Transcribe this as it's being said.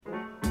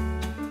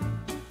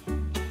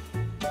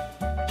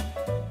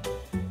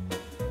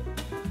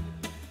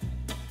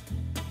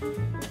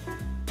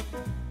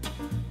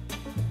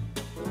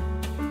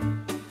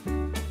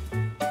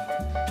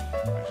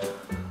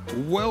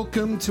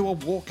Welcome to A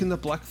Walk in the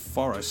Black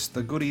Forest,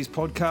 the Goodies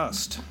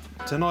podcast.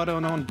 Tonight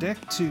I'm on deck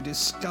to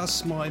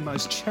discuss my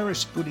most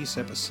cherished Goodies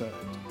episode.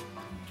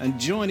 And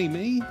joining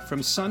me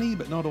from sunny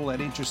but not all that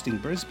interesting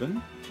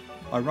Brisbane,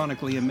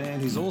 ironically a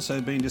man who's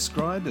also been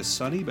described as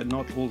sunny but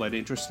not all that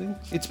interesting,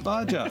 it's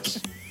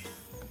Barjas.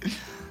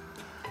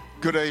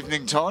 Good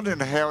evening, Todd,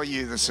 and how are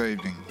you this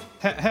evening?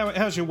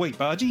 How's your week,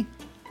 Bargy?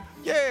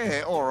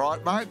 Yeah, all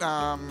right, mate.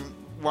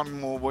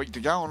 One more week to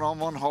go and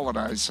I'm on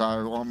holiday, so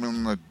I'm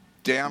on the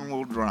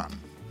downward run.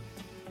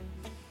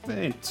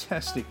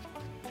 Fantastic.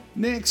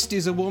 Next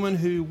is a woman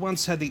who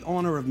once had the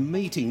honour of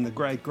meeting the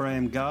great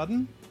Graham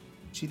Garden.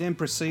 She then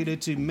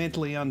proceeded to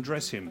mentally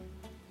undress him.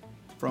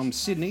 From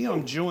Sydney,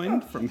 I'm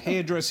joined from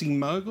hairdressing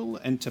mogul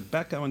and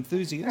tobacco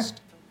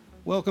enthusiast.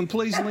 Welcome,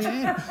 please,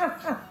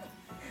 Leanne.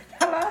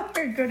 Hello,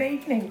 good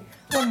evening.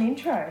 What an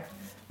intro.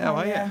 How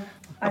are you?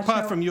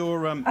 Apart from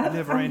your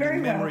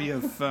never-ending memory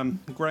of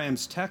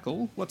Graham's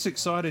tackle, what's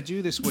excited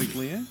you this week,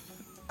 Leanne?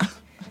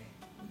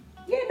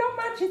 Yeah, not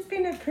much. It's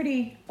been a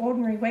pretty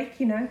ordinary week,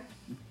 you know.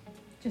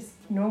 Just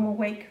normal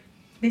week.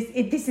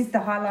 This is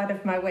the highlight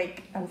of my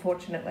week,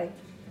 unfortunately.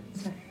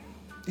 So.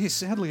 Yeah,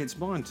 sadly, it's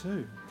mine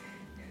too.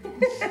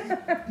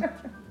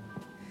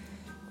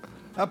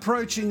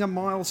 Approaching a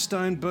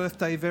milestone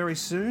birthday very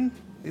soon,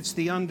 it's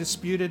the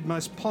undisputed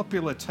most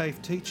popular TAFE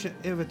teacher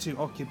ever to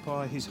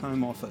occupy his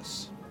home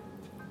office.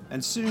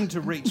 And soon to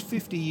reach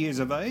 50 years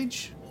of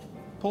age,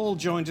 Paul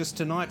joins us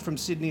tonight from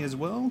Sydney as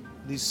well,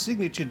 with his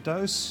signature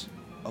dose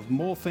of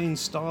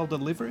morphine-style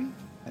delivery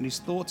and his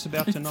thoughts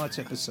about tonight's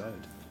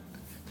episode.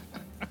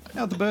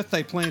 How are the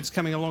birthday plans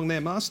coming along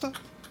there, Master?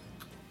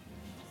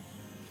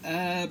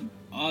 They're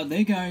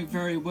going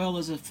very well.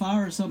 As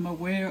far as I'm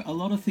aware, a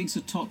lot of things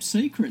are top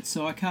secret,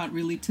 so I can't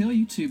really tell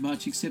you too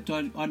much, except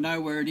I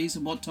know where it is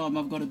and what time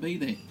I've got to be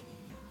there.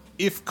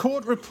 If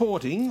court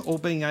reporting or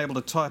being able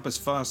to type as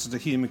fast as a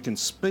human can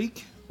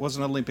speak was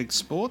an Olympic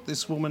sport,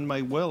 this woman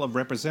may well have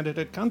represented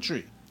her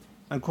country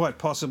and quite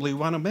possibly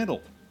won a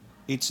medal.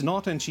 It's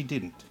not, and she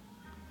didn't.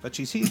 But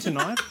she's here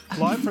tonight,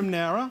 live from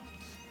Nowra.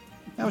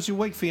 How was your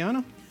week,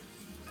 Fiona?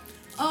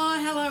 Oh,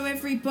 hello,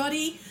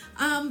 everybody.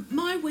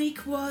 My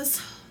week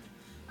was,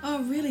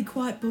 really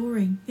quite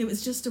boring. It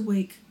was just a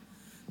week.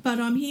 But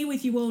I'm here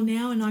with you all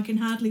now, and I can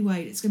hardly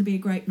wait. It's going to be a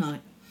great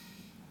night.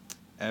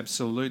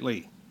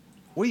 Absolutely.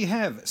 We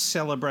have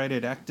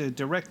celebrated actor,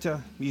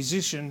 director,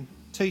 musician,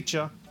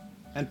 teacher,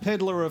 and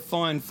peddler of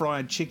fine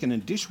fried chicken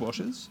and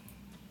dishwashers.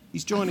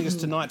 He's joining us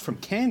tonight from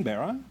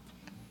Canberra.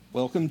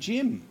 Welcome,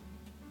 Jim.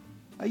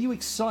 Are you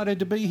excited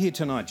to be here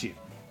tonight, Jim?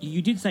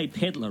 You did say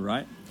peddler,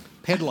 right?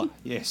 Peddler,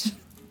 yes.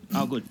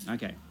 Oh, good.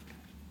 Okay.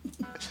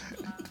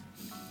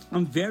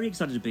 I'm very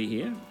excited to be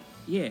here.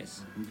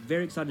 Yes, I'm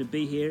very excited to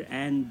be here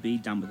and be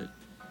done with it.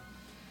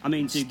 I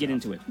mean, to get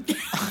into it.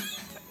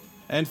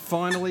 And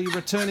finally,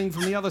 returning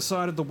from the other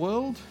side of the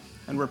world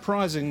and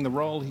reprising the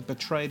role he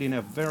portrayed in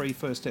our very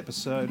first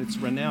episode, it's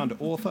renowned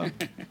author,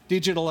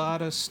 digital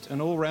artist, and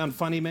all-round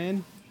funny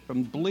man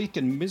from bleak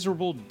and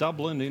miserable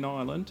Dublin in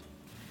Ireland.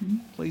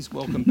 Please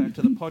welcome back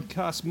to the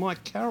podcast,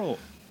 Mike Carroll.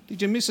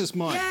 Did you miss us,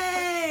 Mike?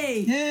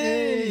 Yay!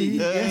 Hey!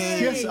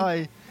 Yes,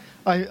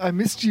 I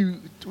missed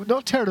you,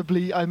 not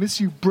terribly, I missed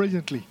you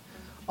brilliantly.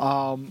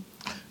 I've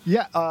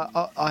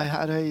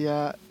had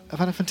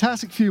a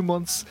fantastic few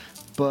months,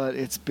 but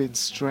it's been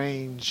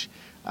strange.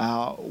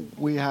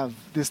 We have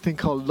this thing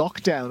called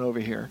lockdown over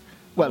here.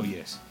 Well, oh,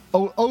 yes.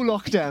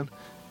 Lockdown.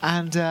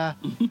 And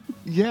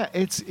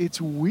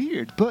it's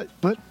weird, but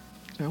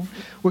you know,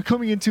 we're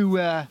coming into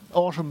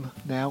autumn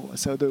now,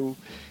 so though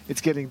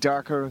it's getting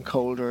darker and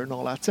colder and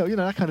all that. So, you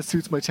know, that kind of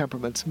suits my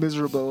temperament.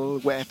 Miserable,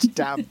 wet,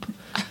 damp,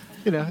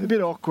 you know, a bit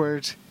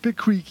awkward, a bit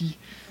creaky.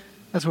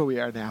 That's where we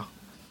are now.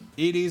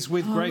 It is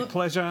with great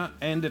pleasure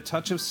and a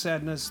touch of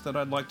sadness that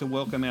I'd like to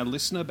welcome our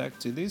listener back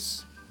to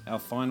this, our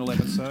final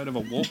episode of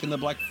A Walk in the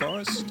Black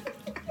Forest,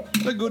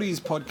 the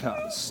Goodies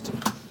podcast.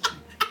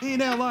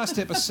 In our last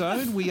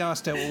episode, we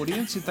asked our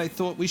audience if they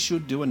thought we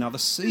should do another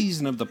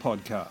season of the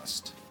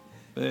podcast.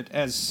 But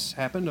as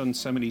happened on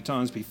so many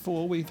times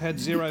before, we've had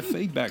zero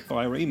feedback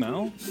via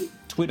email,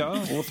 Twitter,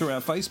 or through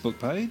our Facebook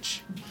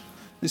page.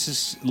 This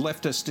has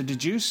left us to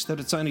deduce that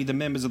it's only the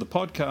members of the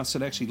podcast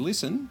that actually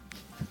listen.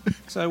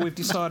 So we've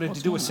decided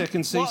to do a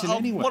second season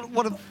anyway.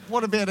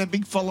 What about a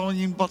big following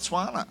in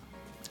Botswana?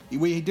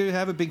 We do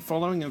have a big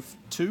following of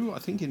 2, I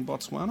think, in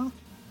Botswana.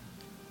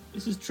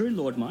 This is true,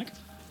 Lord Mike.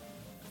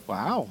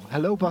 Wow.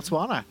 Hello,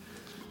 Botswana.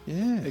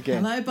 Yeah.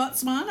 Again. Hello,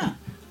 Botswana.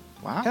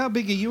 Wow. How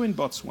big are you in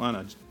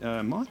Botswana,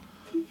 Mike?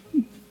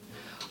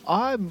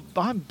 I'm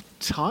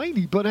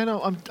tiny, but I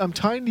know I'm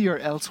tinier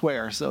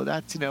elsewhere, so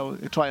that's, you know,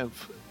 a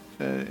triumph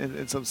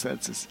in some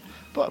senses.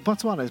 But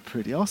Botswana is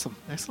pretty awesome.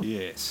 Excellent.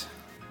 Yes.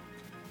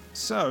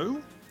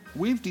 So,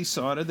 we've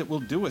decided that we'll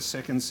do a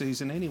second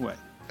season anyway.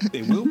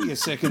 There will be a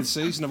second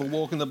season of A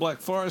Walk in the Black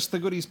Forest, the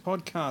Goodies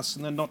podcast,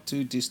 in the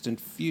not-too-distant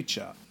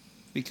future.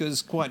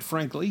 Because, quite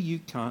frankly, you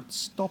can't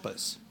stop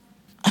us.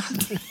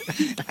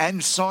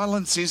 And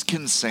silence is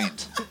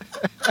consent.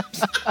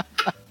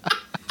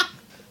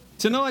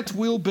 Tonight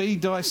we'll be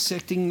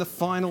dissecting the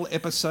final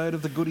episode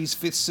of the Goodies'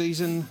 5th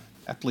season,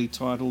 aptly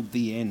titled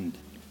The End.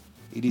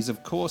 It is,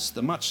 of course,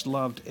 the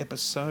much-loved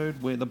episode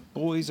where the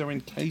boys are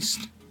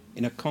encased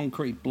in a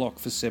concrete block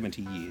for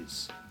 70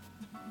 years.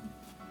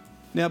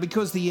 Now,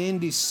 because The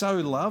End is so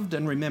loved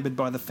and remembered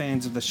by the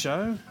fans of the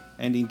show,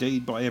 and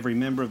indeed by every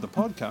member of the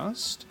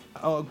podcast,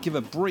 I'll give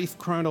a brief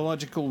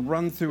chronological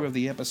run-through of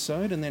the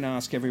episode and then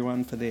ask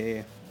everyone for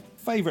their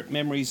favourite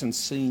memories and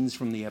scenes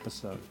from the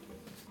episode.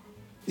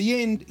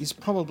 The End is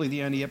probably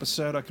the only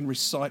episode I can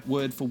recite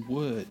word for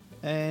word,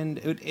 and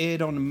it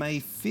aired on May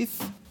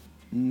 5th,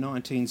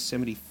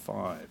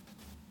 1975.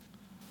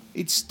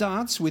 It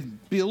starts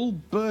with Bill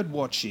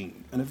birdwatching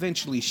and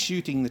eventually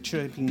shooting the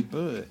chirping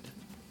bird.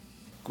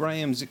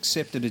 Graham's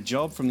accepted a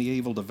job from the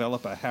evil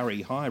developer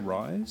Harry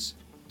Highrise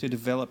to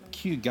develop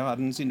Kew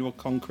Gardens into a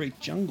concrete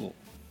jungle.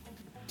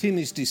 Tim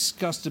is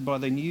disgusted by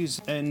the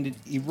news and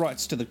he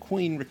writes to the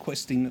Queen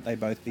requesting that they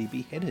both be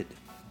beheaded.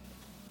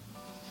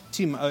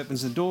 Tim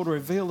opens the door to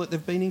reveal that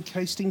they've been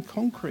encased in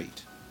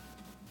concrete.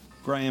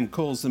 Graham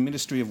calls the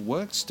Ministry of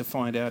Works to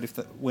find out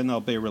when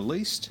they'll be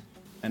released,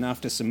 and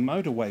after some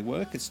motorway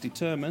work it's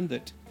determined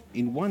that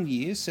in 1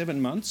 year,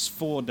 7 months,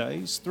 4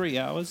 days, 3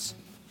 hours,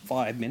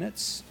 5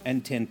 minutes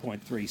and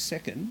 10.3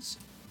 seconds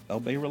they'll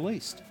be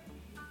released.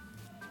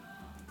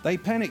 They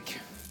panic,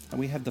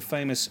 and we have the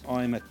famous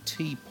I'm a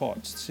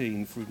teapot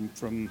scene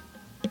from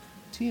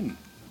Tim.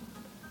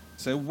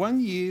 So 1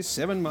 year,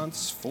 7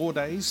 months, 4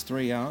 days,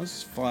 3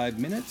 hours, 5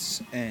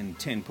 minutes and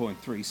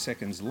 10.3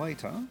 seconds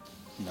later,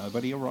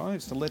 nobody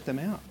arrives to let them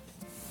out.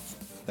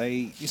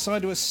 They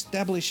decide to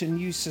establish a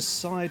new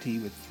society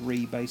with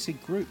 3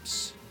 basic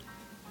groups: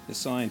 the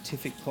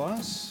scientific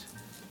class,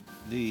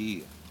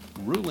 the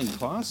ruling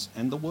class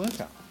and the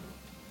worker.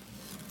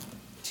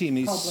 Tim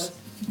is...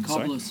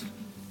 Cobblers.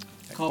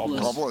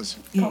 Cobblers.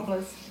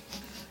 Cobblers.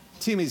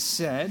 Tim is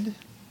sad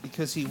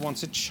because he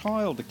wants a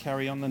child to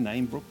carry on the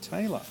name Brooke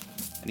Taylor,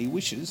 and he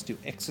wishes to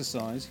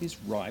exercise his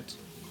right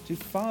to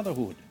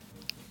fatherhood.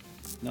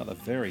 Another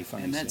very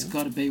funny And that's scene.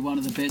 got to be one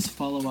of the best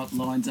follow-up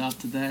lines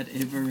after that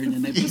ever in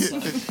an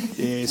episode.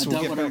 Yes, I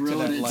we'll don't get want to back to ruin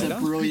that it. later. It's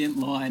a brilliant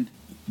line.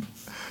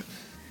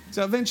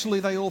 So eventually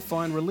they all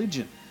find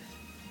religion.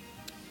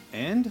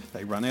 And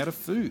they run out of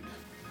food.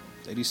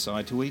 They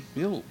decide to eat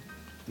Bill,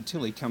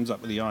 until he comes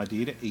up with the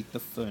idea to eat the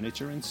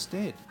furniture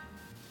instead.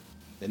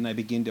 Then they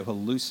begin to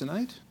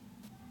hallucinate.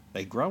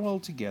 They grow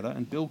old together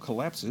and Bill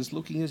collapses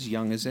looking as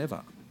young as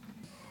ever.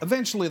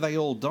 Eventually they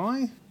all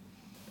die,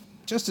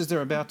 just as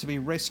they're about to be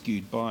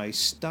rescued by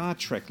Star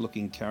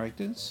Trek-looking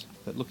characters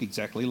that look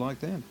exactly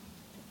like them.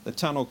 The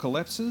tunnel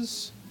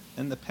collapses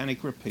and the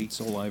panic repeats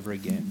all over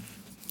again.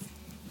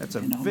 That's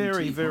a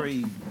very,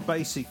 very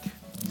basic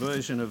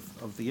version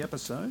of the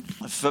episode.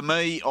 For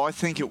me, I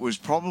think it was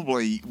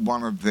probably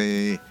one of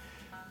their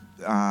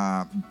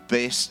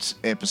best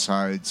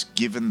episodes,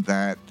 given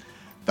that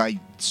they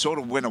sort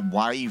of went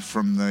away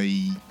from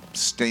the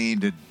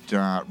standard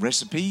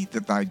recipe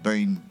that they'd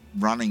been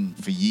running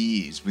for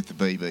years with the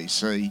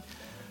BBC.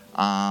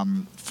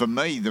 For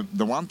me,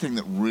 the one thing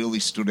that really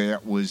stood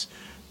out was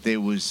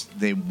there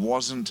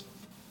wasn't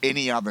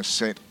any other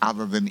set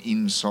other than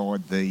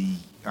inside the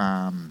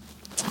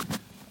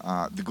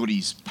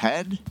Goodies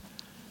pad.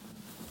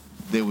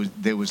 There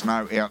was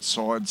no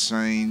outside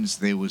scenes.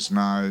 There was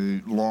no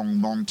long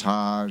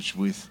montage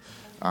with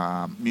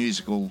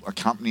musical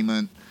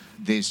accompaniment.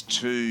 There's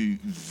 2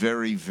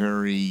 very,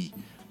 very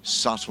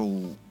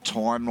subtle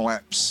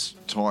time-lapse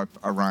type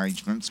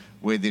arrangements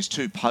where there's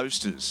 2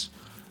 posters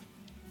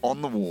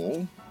on the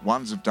wall.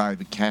 One's of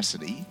David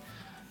Cassidy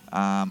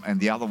and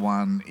the other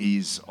one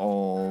is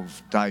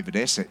of David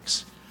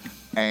Essex.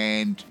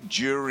 And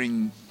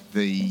during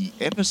the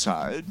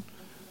episode,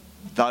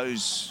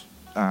 those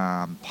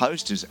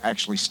posters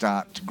actually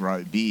start to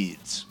grow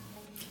beards.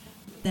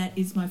 That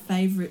is my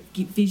favourite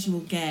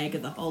visual gag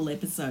of the whole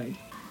episode.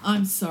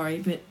 I'm sorry,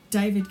 but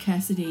David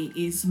Cassidy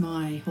is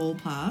my hall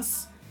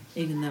pass,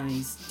 even though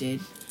he's dead.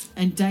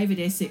 And David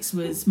Essex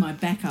was my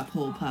backup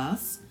hall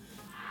pass.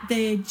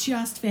 They're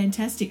just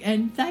fantastic.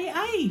 And they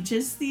age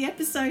as the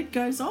episode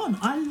goes on.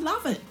 I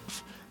love it.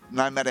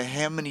 No matter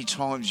how many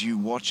times you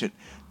watch it,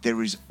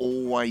 there is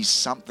always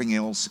something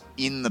else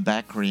in the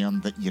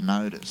background that you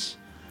notice.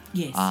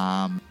 Yes.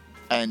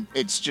 And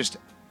it's just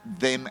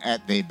them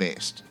at their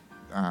best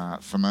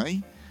for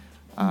me.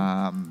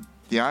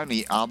 The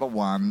only other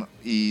one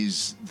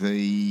is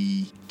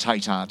the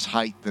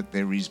tete-a-tete that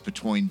there is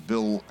between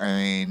Bill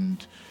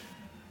and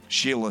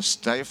Sheila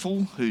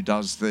Staffel, who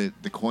does the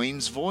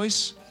Queen's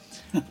voice,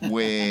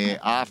 where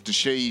after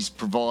she's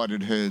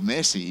provided her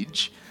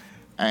message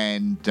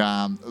and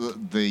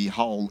the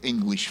whole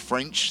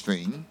English-French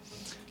thing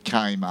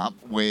came up,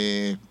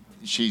 where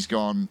she's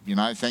gone,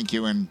 thank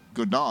you and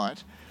good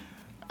night,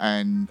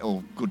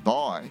 or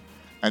goodbye,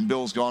 and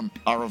Bill's gone,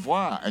 au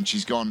revoir, and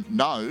she's gone,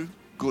 no,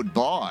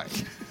 goodbye.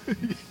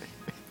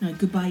 No,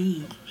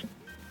 goodbye.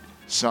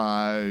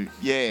 So,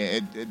 yeah,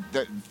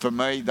 for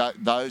me,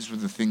 those were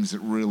the things that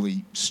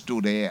really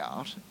stood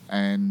out.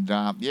 And,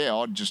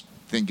 I just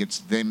think it's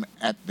them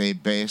at their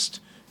best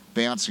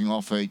bouncing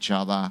off each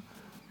other.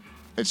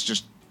 It's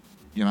just,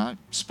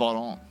 spot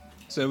on.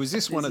 So is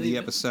this one of the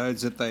even-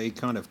 episodes that they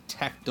kind of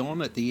tacked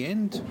on at the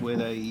end, where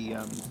they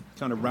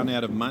kind of run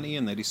out of money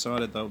and they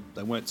decided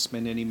they won't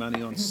spend any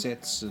money on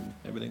sets and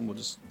everything?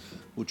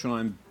 We'll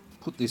try and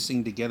put this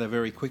thing together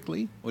very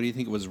quickly? Or do you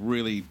think it was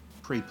really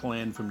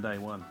pre-planned from day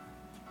one?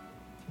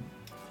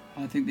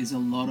 I think there's a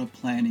lot of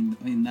planning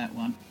in that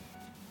one.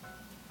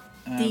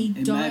 The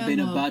it may have been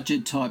a dialogue-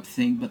 budget type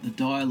thing, but the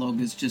dialogue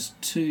is just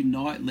too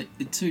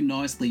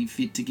nicely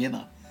fit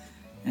together.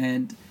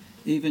 And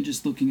even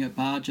just looking at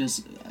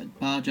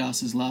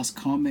Barjas's last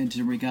comment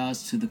in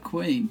regards to the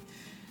Queen,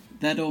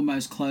 that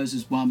almost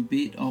closes one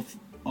bit of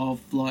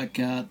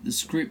the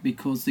script,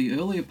 because the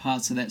earlier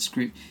parts of that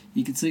script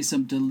you can see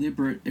some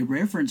deliberate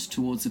irreverence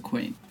towards the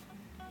Queen.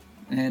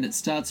 And it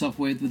starts off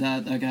with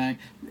they're going,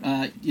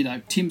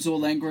 Tim's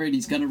all angry and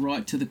he's going to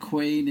write to the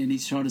Queen and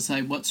he's trying to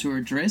say, what's her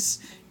address?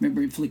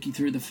 Remember him flicking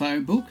through the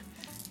phone book?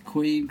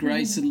 Queen,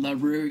 Grace and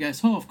LaRue. He goes,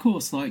 oh, of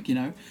course,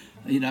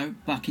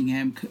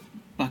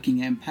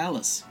 Buckingham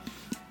Palace.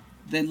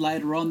 Then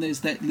later on there's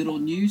that little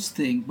news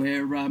thing where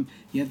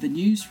you have the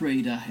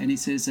newsreader and he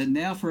says, and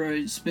now for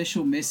a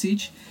special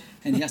message,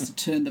 and he has to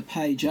turn the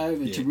page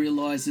over to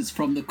realise it's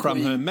from the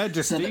Queen. From Her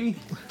Majesty.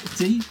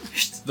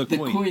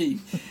 The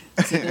Queen.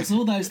 So there's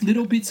all those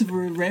little bits of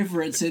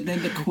irreverence, and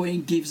then the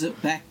Queen gives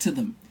it back to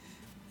them.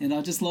 And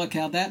I just like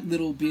how that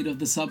little bit of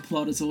the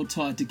subplot is all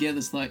tied together.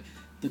 It's like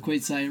the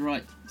Queen saying,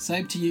 right,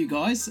 same to you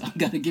guys, I'm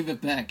going to give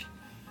it back.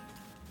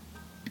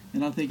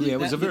 And I think it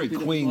was a very bit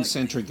of,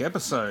 Queen-centric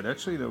episode,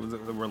 actually. There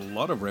were a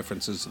lot of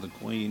references to the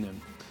Queen,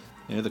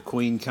 and the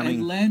Queen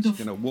coming, going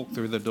to walk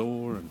through the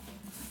door, and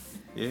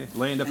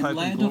Land of Hope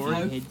and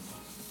Glory.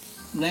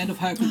 Land of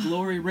Hope and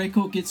Glory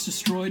record gets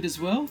destroyed as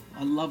well.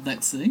 I love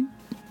that scene.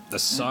 The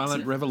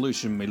Silent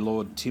Revolution, my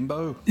Lord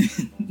Timbo.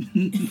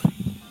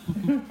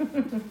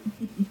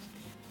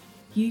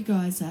 You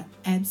guys are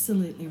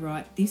absolutely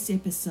right. This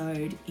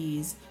episode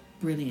is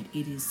brilliant.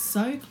 It is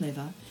so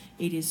clever.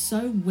 It is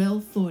so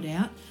well thought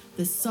out.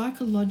 The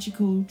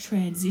psychological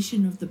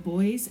transition of the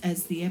boys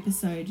as the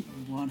episode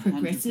 100%.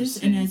 progresses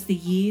and as the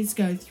years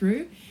go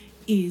through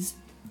is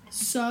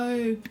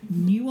so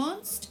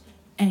nuanced.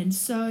 And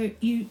so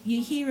you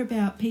hear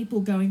about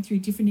people going through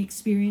different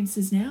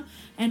experiences now,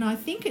 and I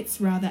think it's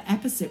rather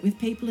opposite with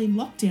people in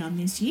lockdown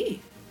this year.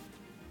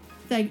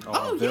 We're in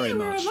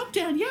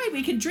lockdown, yay,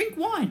 we can drink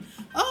wine.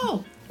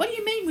 Oh, what do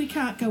you mean we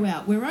can't go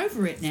out? We're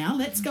over it now,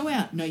 let's go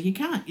out. No, you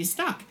can't, you're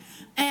stuck.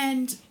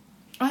 And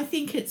I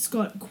think it's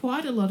got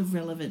quite a lot of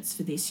relevance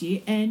for this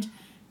year, and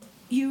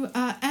you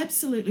are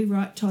absolutely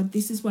right, Todd.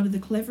 This is one of the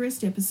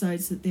cleverest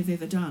episodes that they've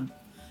ever done,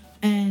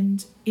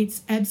 and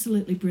it's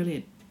absolutely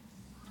brilliant.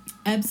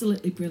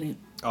 Absolutely brilliant.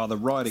 Oh, the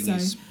writing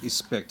is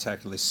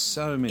spectacular.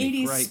 So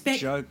many great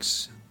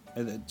jokes.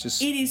 And it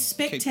is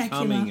spectacular. Keep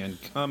coming and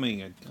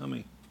coming and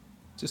coming.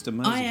 Just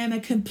amazing. I am a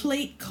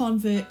complete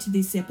convert to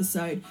this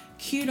episode.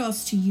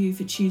 Kudos to you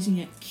for choosing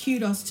it.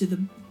 Kudos to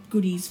the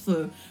goodies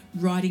for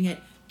writing it.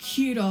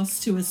 Kudos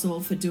to us all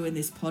for doing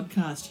this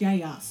podcast.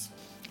 Yay us.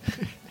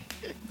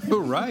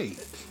 Hooray.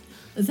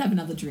 Let's have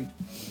another drink.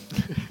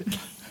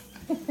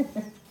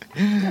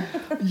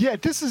 Yeah,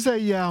 this is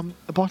a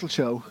bottle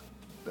show.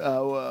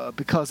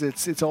 Because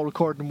it's all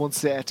recorded in one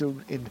set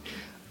I'm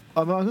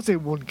going to say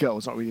one go.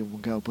 It's not really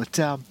one go, but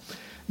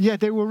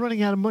they were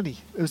running out of money.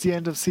 It was the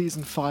end of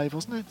season 5,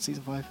 wasn't it?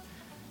 Season 5,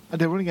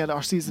 and they were running out.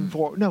 Or season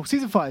 4? No,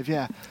 season 5.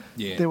 Yeah.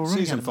 They were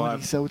running out of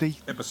money, so they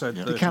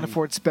can't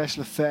afford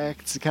special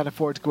effects. They can't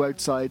afford to go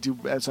outside, do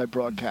outside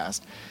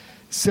broadcast.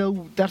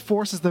 So that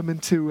forces them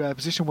into a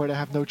position where they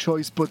have no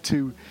choice but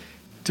to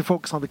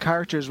focus on the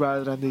characters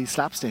rather than the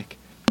slapstick.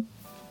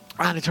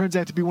 And it turns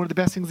out to be one of the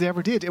best things they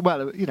ever did.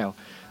 Well,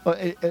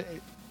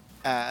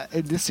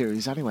 in this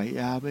series anyway,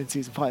 in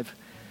season 5.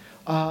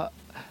 I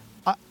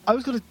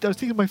was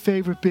thinking of my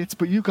favourite bits,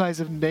 but you guys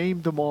have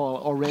named them all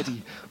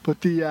already. But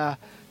the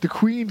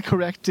Queen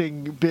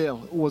correcting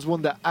Bill was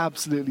one that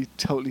absolutely,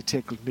 totally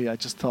tickled me. I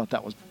just thought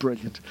that was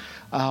brilliant.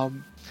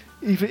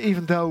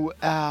 Even though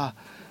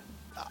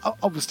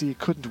obviously it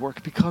couldn't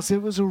work because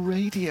it was a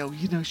radio.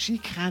 She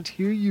can't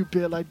hear you,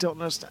 Bill. I don't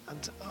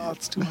understand. Oh,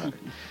 it's too hard.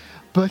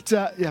 But,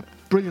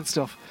 brilliant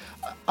stuff.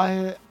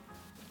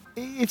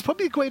 It's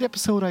probably a great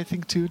episode, I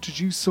think, to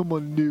introduce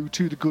someone new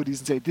to the Goodies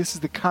and say, this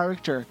is the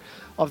character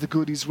of the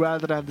Goodies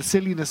rather than the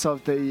silliness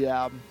of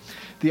the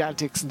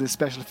antics and the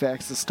special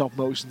effects, the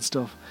stop-motion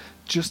stuff.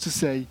 Just to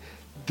say,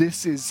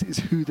 this is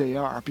who they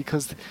are.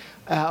 Because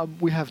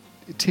we have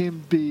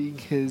Tim being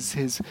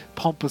his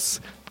pompous,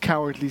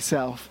 cowardly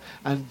self,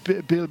 and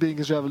Bill being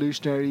his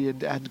revolutionary,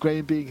 and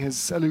Graham being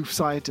his aloof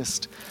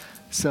scientist.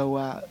 So,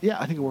 I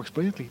think it works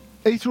brilliantly.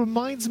 It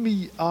reminds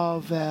me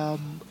of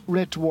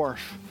Red Dwarf.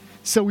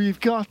 So we've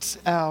got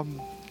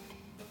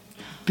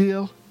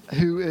Bill,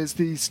 who is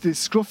this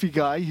scruffy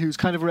guy who's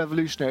kind of a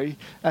revolutionary,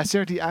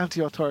 certainly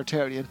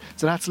anti-authoritarian.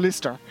 So that's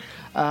Lister.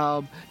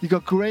 You've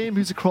got Graham,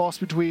 who's a cross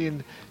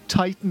between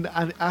Titan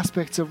and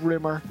aspects of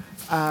Rimmer.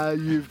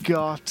 You've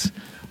got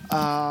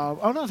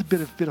not a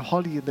bit of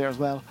Holly in there as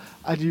well,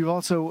 and you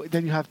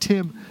have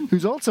Tim,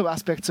 who's also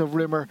aspects of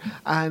Rimmer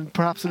and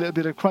perhaps a little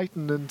bit of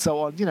Crichton and so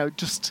on.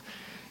 Just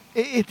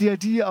the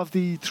idea of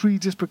the three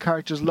disparate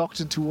characters locked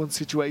into one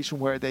situation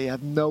where they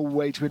have no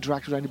way to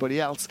interact with anybody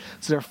else,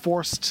 so they're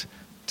forced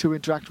to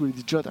interact with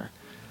each other.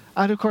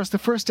 And of course, the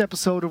first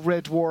episode of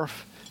Red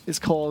Dwarf is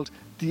called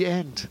The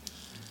End.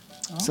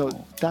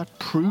 So that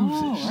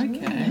proves it.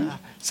 Okay. Yeah.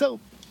 So,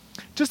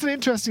 just an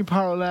interesting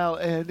parallel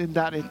in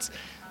that it's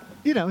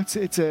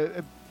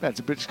a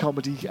British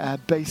comedy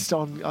based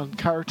on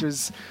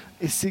characters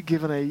is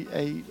given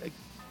a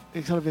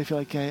kind of, if you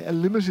like, a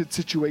limited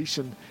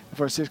situation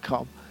for a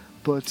sitcom,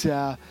 but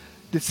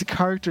it's the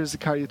characters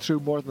that carry it through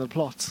more than the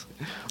plots.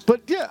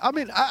 But yeah, I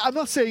mean, I'm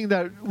not saying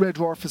that Red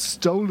Dwarf is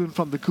stolen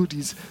from the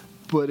goodies,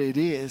 but it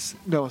is.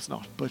 No, it's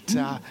not. But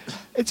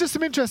it's just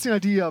an interesting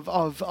idea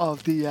of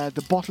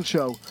the bottle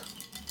show,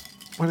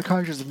 where the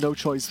characters have no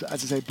choice,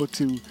 as I say, but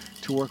to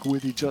work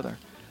with each other.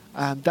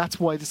 And that's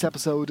why this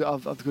episode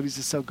of The Goodies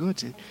is so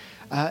good.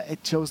 It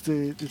shows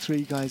the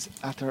three guys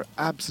at their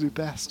absolute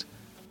best,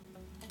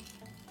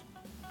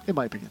 in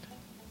my opinion.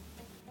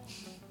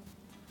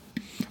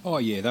 Oh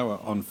yeah, they were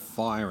on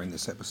fire in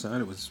this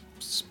episode. It was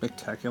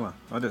spectacular.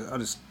 I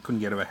just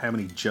couldn't get over how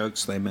many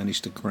jokes they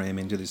managed to cram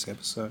into this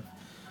episode.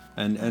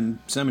 And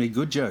so many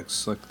good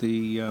jokes, like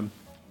the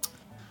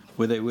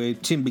where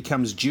Tim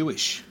becomes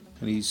Jewish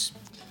and he's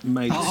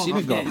made the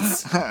synagogue.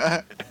 Yes.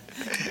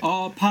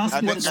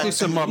 Pass me What's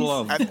this a model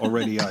of?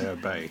 Already I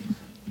obey.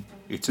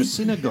 It's a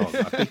synagogue.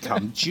 I've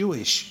become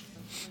Jewish.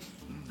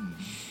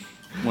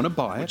 Want to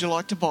buy it? Would you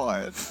like to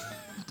buy it?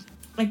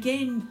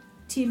 Again,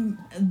 Tim,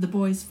 the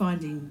boys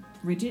finding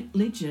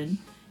religion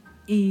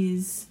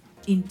is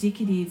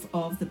indicative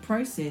of the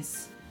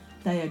process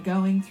they are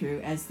going through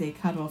as they're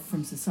cut off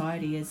from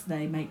society, as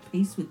they make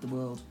peace with the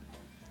world.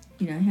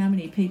 How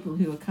many people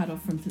who are cut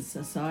off from the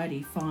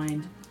society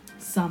find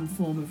some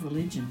form of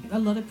religion? A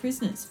lot of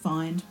prisoners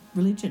find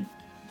religion.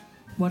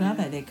 What are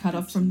they? They're cut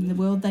off from the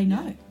world they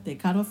know. They're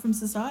cut off from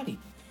society.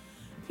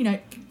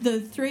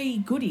 The three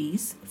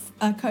goodies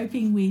are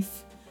coping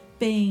with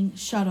being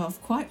shut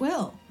off quite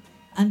well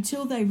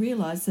until they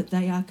realise that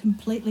they are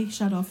completely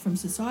shut off from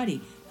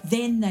society.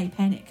 Then they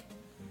panic.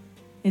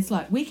 It's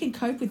like, we can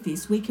cope with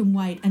this. We can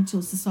wait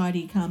until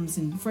society comes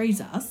and frees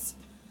us.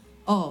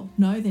 Oh,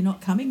 no, they're not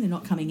coming. They're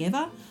not coming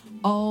ever.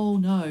 Oh,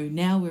 no,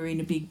 now we're in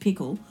a big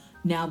pickle.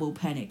 Now we'll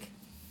panic.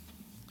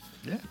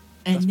 Yeah.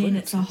 And then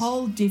it's a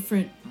whole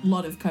different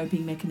lot of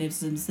coping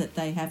mechanisms that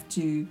they have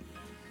to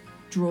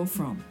draw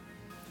from.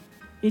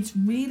 It's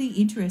really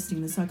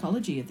interesting, the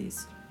psychology of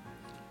this.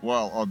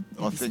 Well,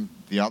 I think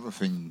the other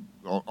thing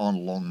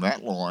along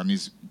that line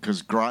is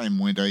because Graham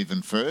went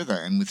even further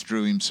and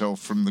withdrew himself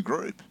from the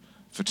group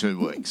for 2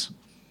 weeks.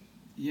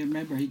 Yeah,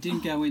 remember, he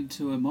didn't go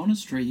into a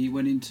monastery. He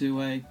went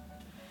into a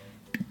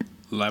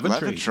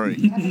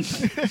lavatory.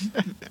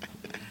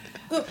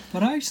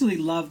 But I actually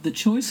love the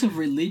choice of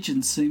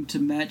religion seemed to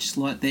match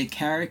like their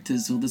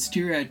characters or the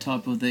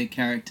stereotype of their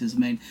characters. I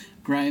mean,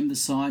 Graham the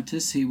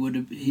scientist, he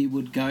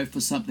would go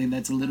for something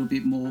that's a little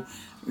bit more,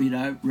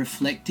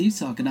 reflective,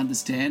 so I can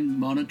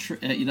understand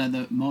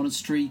the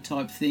monastery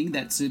type thing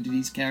that suited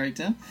his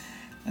character.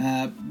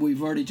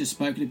 We've already just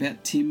spoken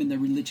about Tim and the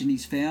religion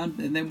he's found,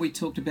 and then we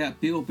talked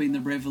about Bill being the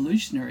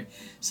revolutionary.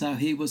 So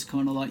he was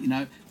kind of like,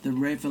 the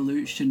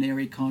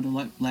revolutionary kind of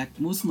like black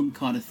Muslim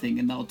kind of thing,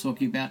 and they were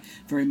talking about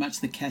very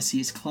much the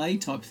Cassius Clay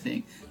type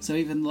thing. So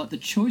even like the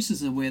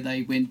choices of where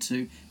they went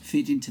to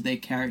fit into their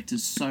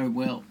characters so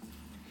well.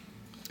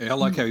 Yeah, I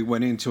like how he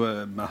went into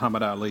a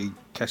Muhammad Ali,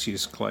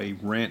 Cassius Clay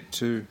rant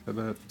too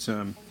about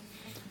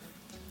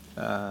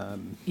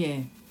yeah.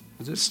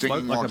 is it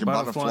Stinging float like a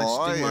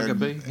butterfly, sting like a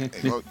bee?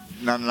 Yeah.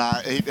 No,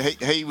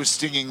 he was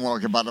stinging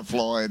like a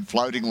butterfly and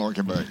floating like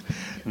a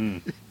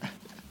bee.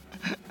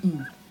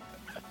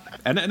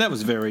 And that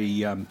was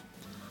very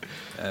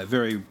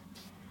very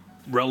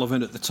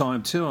relevant at the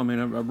time too. I mean,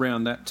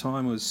 around that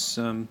time was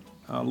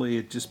Ali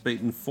had just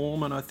beaten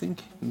Foreman, I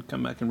think, and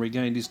come back and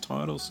regained his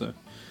title. So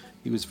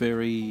he was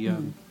very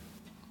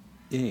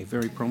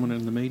very prominent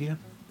in the media.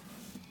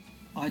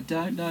 I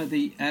don't know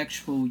the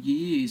actual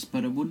years,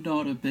 but it would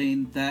not have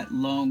been that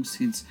long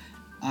since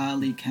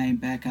Ali came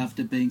back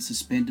after being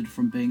suspended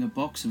from being a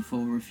boxer for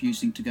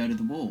refusing to go to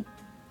the war.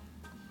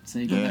 So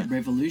you got that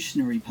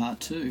revolutionary part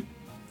too.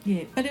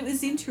 Yeah, but it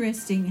was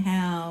interesting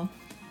how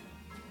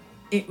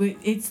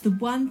it's the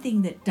one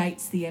thing that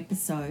dates the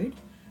episode.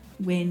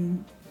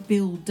 When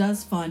Bill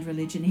does find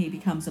religion, he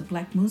becomes a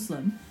black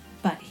Muslim,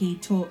 but he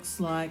talks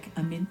like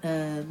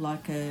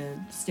a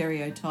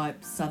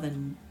stereotype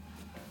Southern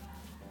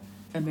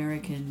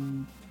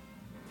American,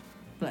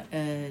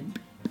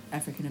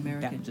 African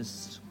American.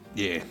 Baptist.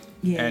 Yeah.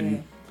 Yeah.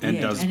 And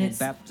yeah. does And it's,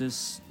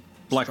 Baptist.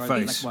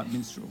 blackface. Black white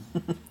minstrel.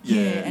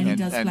 and he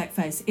does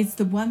blackface. It's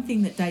the one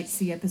thing that dates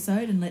the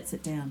episode and lets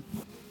it down.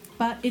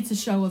 But it's a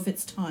show of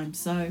its time,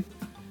 so,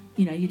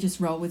 you just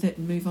roll with it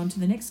and move on to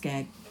the next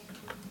gag.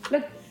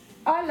 Look,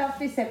 I love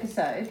this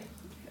episode.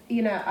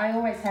 I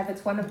always have.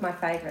 It's one of my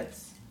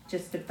favourites,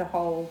 just of the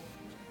whole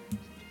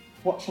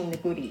watching the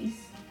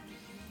goodies.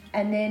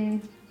 And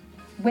then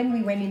when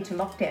we went into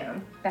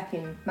lockdown back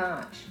in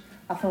March,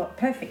 I thought,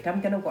 perfect,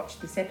 I'm going to watch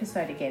this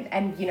episode again.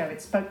 And, you know,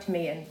 it spoke to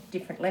me on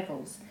different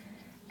levels.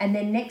 And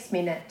then next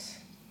minute,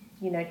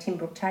 you know, Tim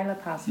Brooke Taylor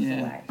passes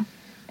away.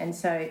 And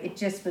so it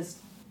just was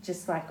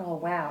just like, oh,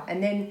 wow.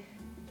 And then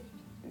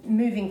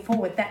moving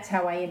forward, that's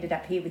how I ended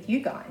up here with you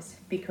guys,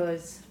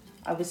 because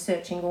I was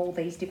searching all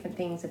these different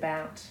things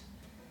about,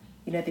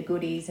 you know, the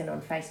goodies and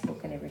on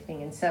Facebook and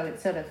everything. And so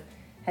it sort of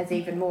has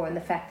even more. And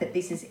the fact that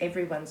this is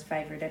everyone's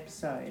favourite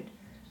episode,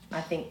 I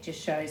think just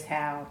shows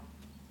how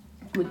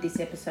good this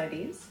episode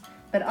is.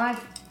 But I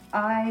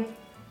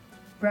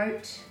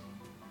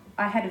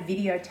had a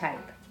videotape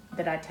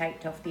that I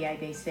taped off the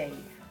ABC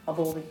of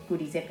all the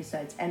goodies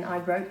episodes, and I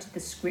wrote the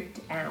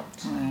script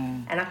out.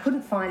 And I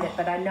couldn't find it,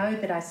 but I know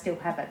that I still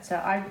have it. So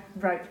I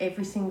wrote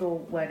every single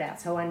word out,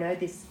 so I know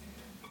this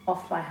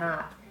off by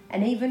heart.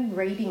 And even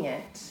reading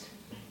it,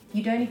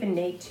 you don't even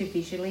need to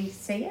visually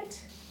see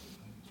it,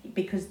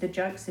 because the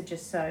jokes are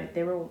just so,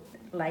 they're all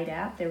laid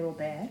out, they're all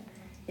there.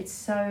 It's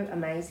so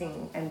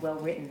amazing and well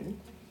written.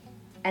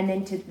 And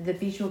then to the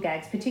visual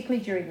gags,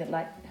 particularly during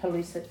the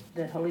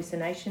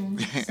hallucination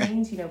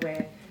scenes, you know,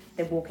 where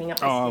they're walking up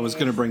the stairs. I was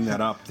going to bring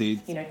that up. You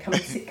know, come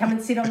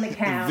and sit on the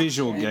couch. The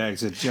visual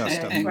gags are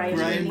just and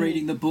Graham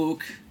reading the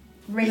book.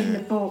 Reading the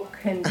book,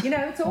 and, you know,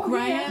 it's all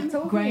Graham, it's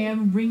all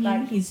Graham wringing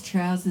like, his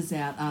trousers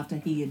out after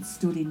he had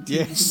stood in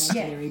Tim's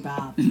imaginary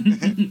bath.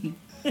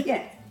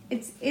 Yeah,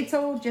 it's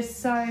all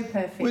just so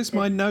perfect. Where's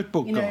my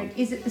notebook You know, gone?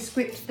 is it the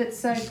script that's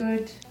so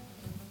good?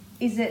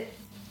 Is it,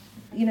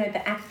 you know,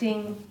 the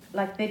acting?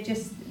 Like, they're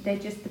just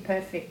the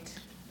perfect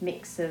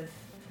mix of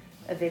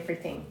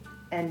everything.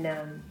 And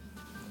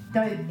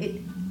though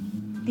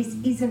this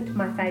isn't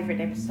my favourite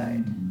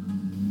episode,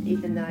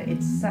 even though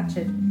it's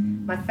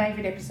my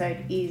favourite episode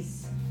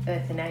is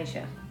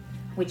Euthanasia,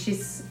 which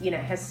is, you know,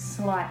 has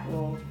slight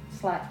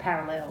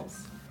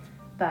parallels,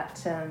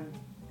 but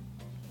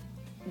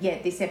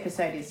this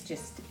episode is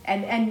just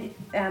and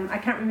I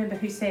can't remember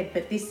who said,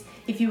 but this,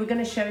 if you were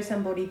going to show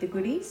somebody the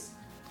goodies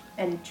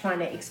and trying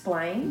to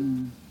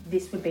explain,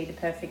 this would be the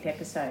perfect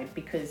episode,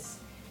 because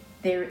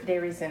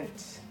there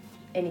isn't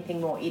anything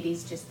more. It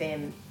is just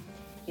them.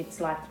 It's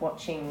like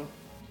watching,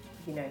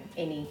 you know,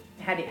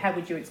 how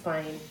would you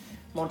explain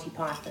Monty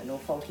Python or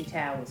Fawlty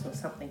Towers or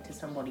something to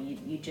somebody?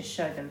 You just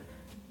show them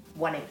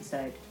one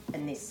episode,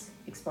 and this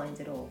explains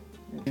it all.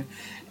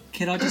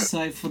 Can I just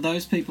say, for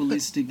those people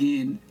listening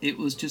in, it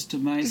was just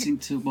amazing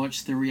to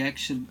watch the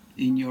reaction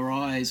in your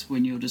eyes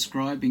when you're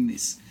describing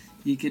this.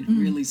 You could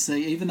really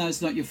see, even though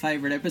it's not your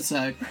favourite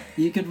episode,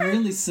 you could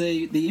really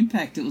see the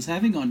impact it was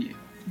having on you.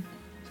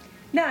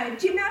 No,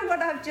 do you know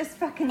what I've just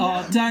fucking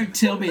done? Oh, don't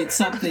tell me it's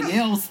something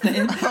else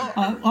then.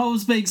 I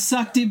was being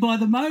sucked in by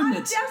the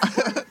moment.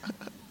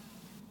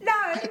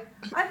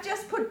 I've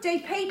just put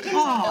DP in.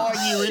 Oh,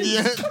 you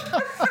idiot.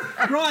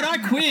 Right, I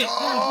quit.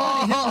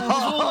 Oh, bloody hell, I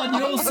was all on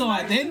your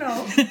side then.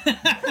 Oh,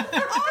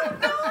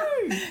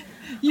 no.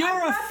 You're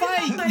a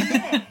fake.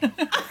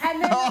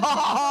 And then I've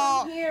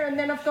gone here, and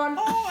then I've gone, and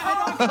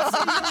I can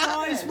see your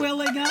eyes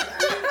welling up.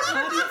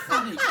 Bloody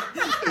funny.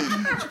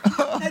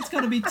 That's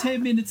got to be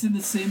 10 minutes in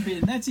the sin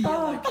bin. That's a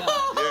yellow card.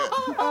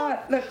 Oh,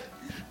 look,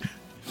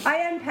 I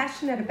am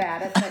passionate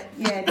about it, but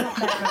yeah, not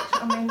that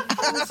much. I mean,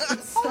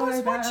 it's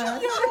so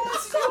bad.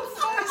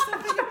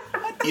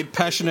 You're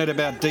passionate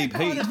about deep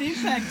heat. What an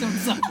impact on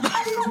something. I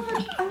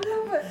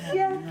love it,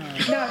 yeah.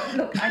 No,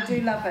 look, I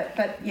do love it,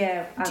 but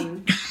yeah,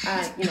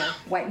 you know,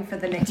 waiting for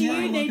the next Do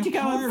one. you need to go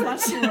and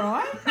flush your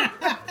eye?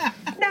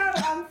 No,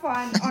 I'm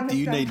fine. Honestly, Do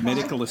you need I'm fine.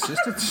 medical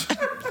assistance?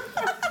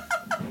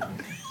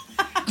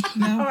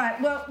 All right,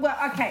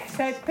 well, okay,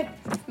 so, but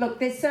look,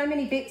 there's so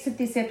many bits of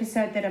this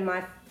episode that are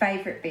my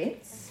favourite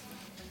bits,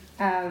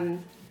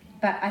 but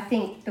I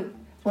think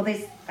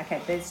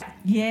there's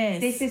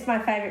Yes. this is my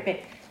favourite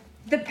bit.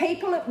 The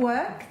people at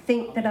work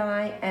think that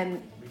I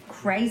am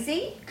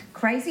crazy,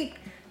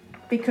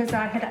 because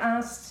I had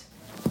asked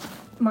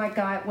my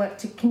guy at work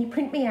can you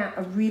print me out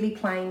a really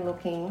plain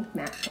looking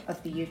map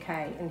of the UK?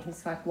 And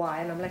he's like, why?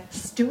 And I'm like,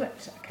 just do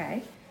it,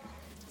 okay?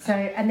 So,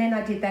 and then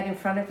I did that in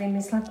front of him.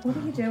 He's like, what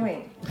are you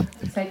doing?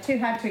 So, too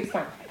hard to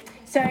explain.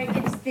 So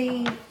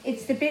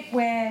it's the bit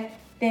where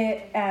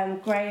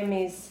Graham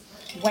is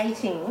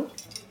waiting.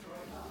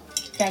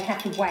 They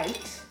have to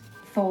wait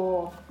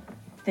for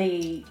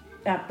the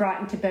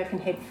Brighton to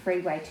Birkenhead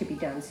freeway to be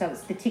done. So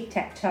it's the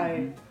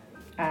tic-tac-toe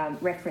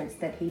reference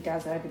that he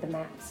does over the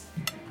maps,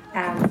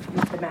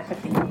 the map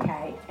of the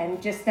UK,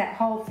 and just that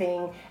whole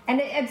thing. And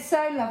it's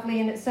so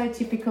lovely and it's so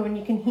typical, and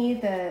you can hear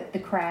the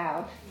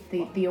crowd,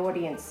 the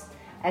audience,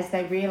 as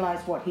they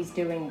realise what he's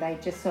doing. They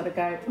just sort of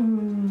go,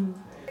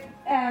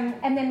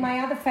 and then my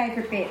other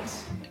favourite bit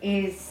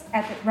is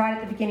right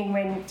at the beginning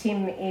when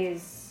Tim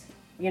is,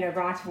 you know,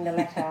 writing the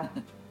letter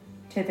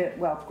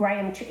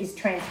Graham is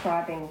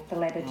transcribing the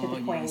letter to the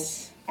Queen,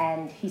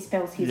 and he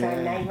spells his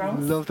own name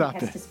wrong. Love that He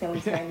has to spell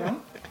his name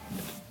wrong.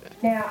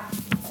 Now,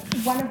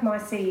 one of my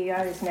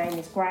CEO's name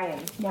is Graham.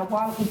 Now,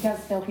 while he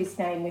does spell his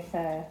name with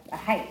a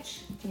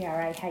H,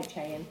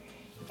 Graham,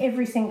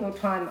 every single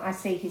time I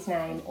see his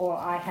name or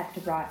I have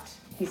to write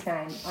his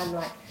name, I'm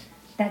like,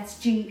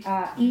 that's Greane.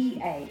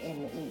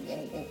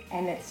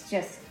 And it's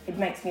just, it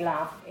makes me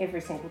laugh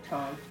every single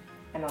time.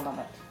 And I love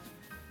it.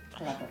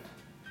 I love it.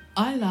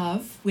 I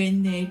love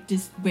when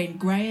when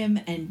Graham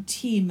and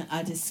Tim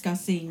are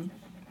discussing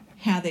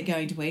how they're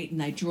going to eat, and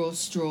they draw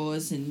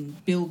straws,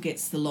 and Bill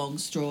gets the long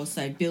straw,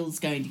 so Bill's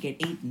going to get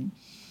eaten.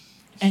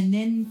 And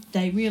then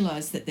they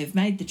realise that they've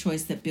made the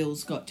choice that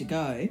Bill's got to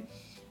go,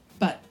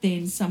 but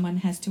then someone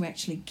has to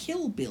actually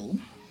kill Bill.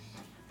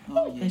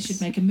 Oh, yes. They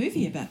should make a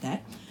movie about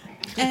that.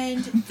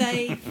 And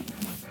they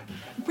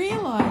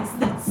realise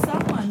that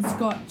someone's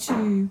got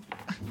to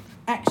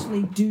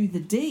actually do the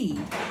deed.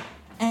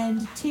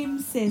 And Tim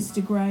says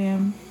to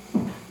Graham,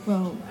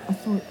 well, I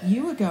thought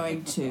you were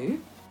going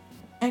to.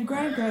 And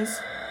Graham goes...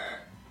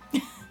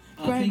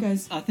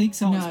 I think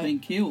someone's no, been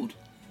killed.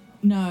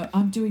 No,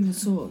 I'm doing the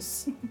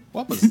sauce.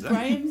 What was that?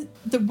 Graham,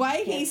 the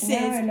way he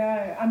says...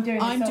 No, I'm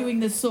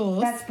doing the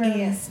sauce That's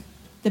brilliant. is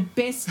the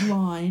best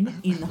line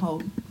in the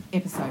whole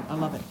episode. I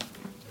love it.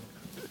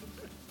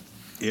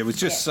 It was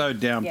just so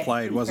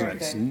downplayed, it's wasn't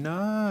very it? good.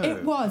 No.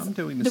 It was. I'm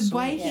doing the sauce.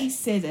 way he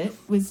said it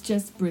was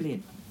just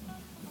brilliant.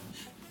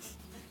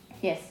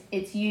 Yes,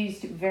 it's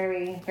used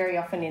very, very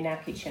often in our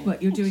kitchen.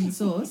 What, you're doing the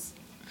sauce?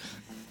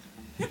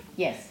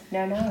 Yes. No,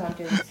 I'm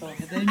doing the sauce.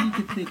 And then you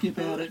could think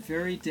about it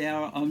very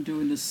dour, I'm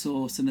doing the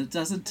sauce, and it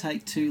doesn't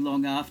take too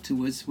long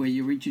afterwards where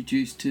you're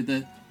introduced to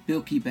the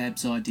Bilky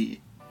Babs idea.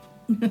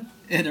 And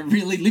it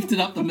really lifted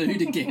up the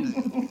mood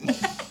again.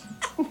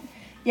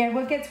 Yeah,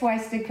 well, it gets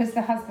wasted because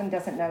the husband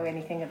doesn't know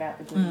anything about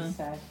the goodies.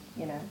 So,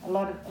 you know, a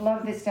lot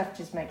of this stuff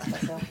just makes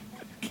myself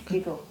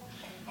giggle.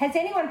 Has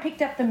anyone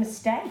picked up the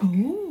mistake?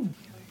 Ooh.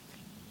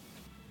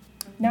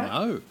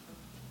 No?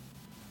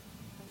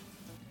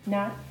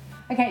 No?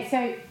 Okay,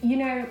 so, you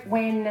know,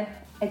 when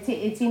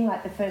it's in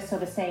like the first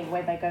sort of scene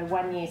where they go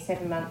 1 year,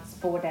 7 months,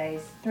 4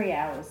 days, 3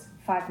 hours,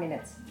 5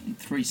 minutes.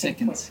 3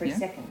 seconds. 10.3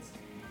 seconds.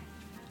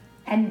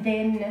 And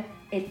then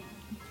it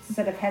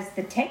sort of has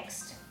the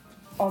text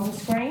on the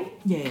screen.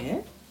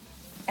 Yeah.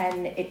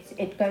 And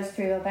it goes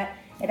through all that.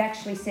 It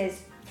actually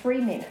says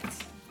 3 minutes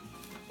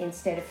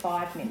instead of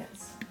 5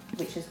 minutes,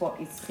 which is what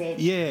is said.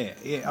 Yeah,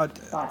 by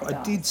the I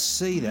guys. did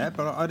see that,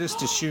 but I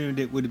just assumed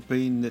it would have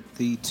been that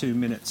the 2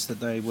 minutes that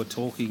they were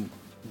talking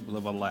will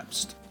have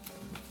elapsed.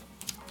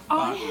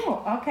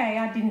 Oh, okay.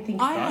 I didn't think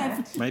I about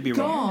have that. Maybe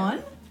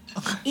gone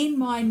in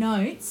my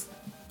notes.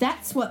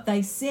 That's what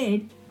they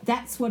said.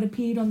 That's what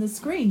appeared on the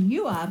screen.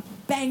 You are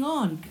bang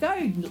on. Go,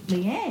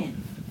 Leanne.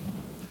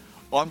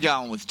 I'm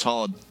going with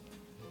Todd.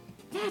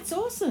 That's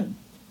awesome.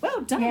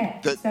 Well done.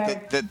 Yeah.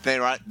 That they've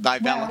Well,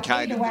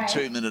 allocated either way. the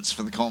 2 minutes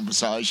for the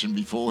conversation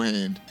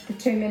beforehand. The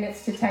 2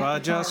 minutes to take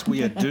Barjas,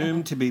 we are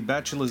doomed to be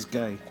bachelors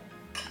gay.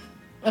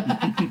 And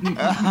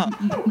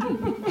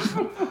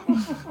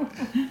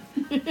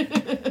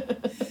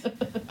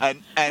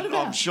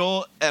I'm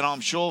sure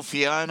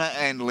Fiona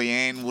and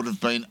Leanne would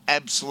have been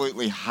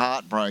absolutely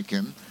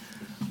heartbroken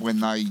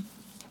when they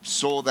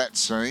saw that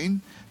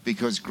scene,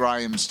 because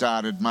Graham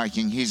started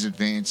making his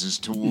advances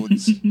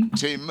towards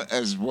Tim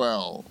as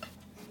well.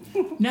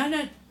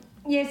 No.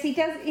 Yes, he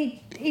does.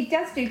 He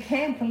does do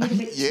camp a little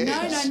bit.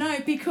 Yes. No,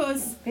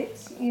 because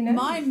Bits, you know.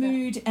 my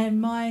mood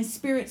and my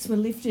spirits were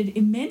lifted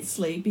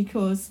immensely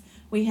because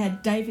we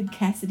had David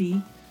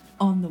Cassidy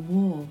on the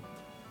wall.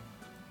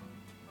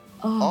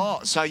 Oh,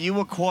 so you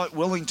were quite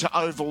willing to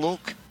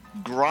overlook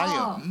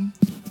Graham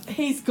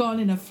He's gone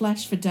in a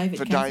flash for David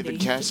for Cassidy.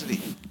 David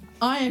Cassidy.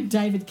 I am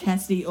David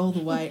Cassidy all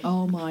the way.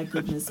 Oh my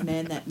goodness,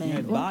 man, that man.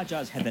 You know,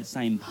 Barjas had that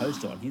same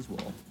poster on his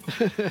wall.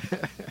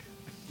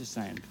 Just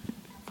saying.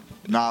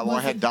 No, I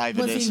Was had it-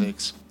 David was he-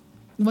 Essex.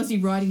 Was he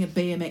riding a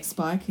BMX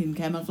bike in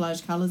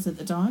camouflage colours at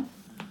the time?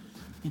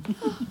 He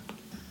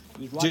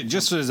was right.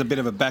 Just as a bit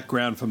of a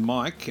background for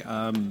Mike,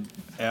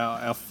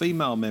 our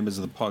female members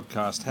of the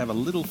podcast have a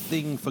little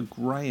thing for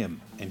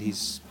Graham and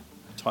his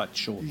tight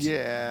shorts.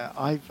 Yeah,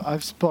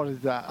 I've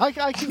spotted that.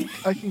 I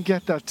can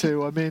get that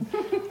too. I mean,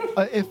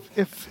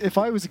 if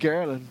I was a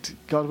girl, and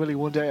God willing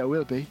one day I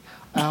will be,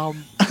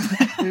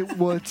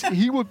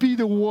 he would be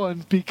the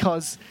one,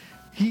 because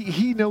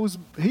he knows,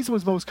 he's the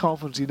most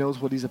confident. He knows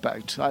what he's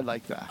about. I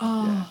like that.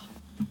 Oh,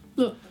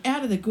 look,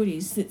 out of the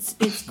goodies,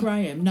 it's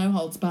Graham, no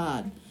holds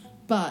barred.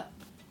 But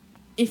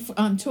if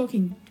I'm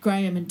talking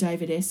Graham and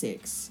David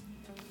Essex,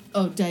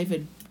 or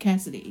David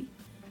Cassidy,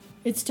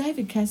 it's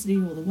David Cassidy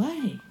all the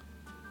way.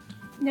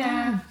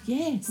 Nah.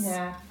 Yes.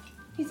 Nah.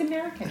 He's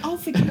American. I'll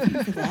forgive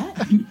him for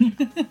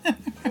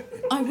that.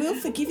 I will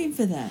forgive him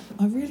for that.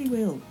 I really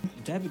will.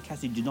 David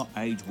Cassidy did not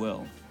age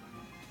well.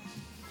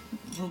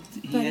 Well,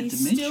 he But had he's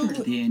dementia still-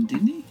 at the end,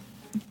 didn't he?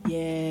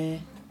 Yeah.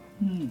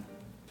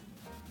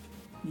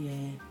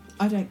 Yeah.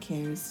 I don't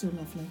care. He's still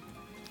lovely.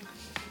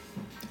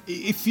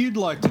 If you'd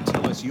like to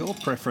tell us your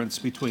preference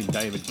between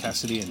David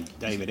Cassidy and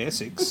David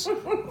Essex,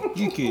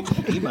 you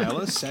could email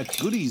us at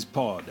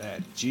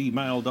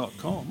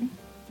goodiespod@gmail.com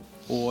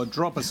or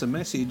drop us a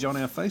message on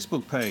our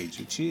Facebook page,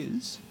 which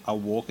is A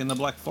Walk in the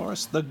Black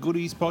Forest, the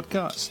Goodies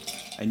Podcast.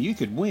 And you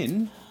could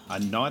win A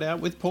night out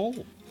with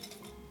Paul.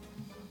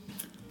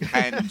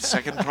 And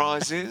second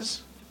prize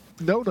is?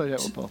 No night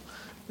out with Paul.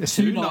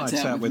 Two nights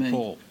out with me.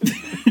 Paul.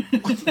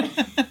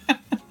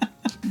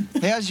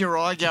 How's your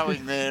eye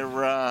going there,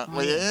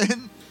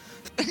 Leanne?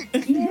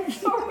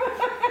 It's all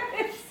right.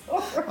 It's all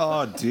right.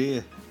 Oh,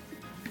 dear.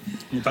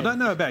 I don't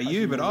know about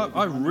you, but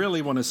I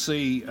really want to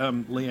see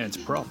Leanne's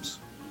props.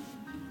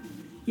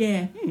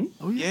 Yeah.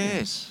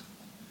 Yes.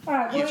 All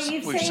right, well, We've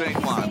you've seen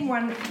seen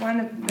one. one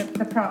of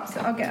the props.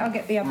 I'll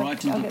get the other. Right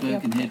to I'll the get the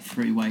other. Birkenhead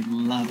Freeway.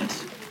 Love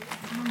it.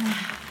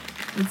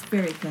 It's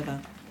very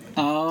clever.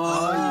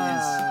 Oh,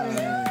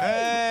 yes.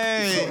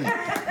 Hey!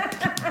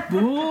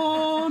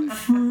 Born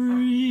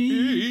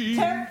free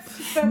Tips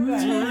for the-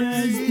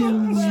 as the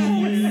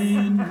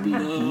wind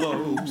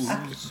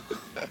blows.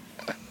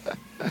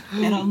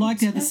 And I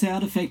liked how the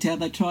sound effect, how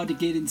they tried to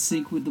get in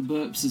sync with the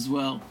burps as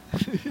well.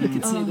 You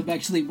can see them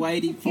actually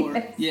waiting for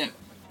it. Yeah,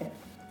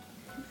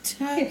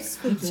 Taps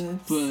for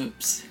burps.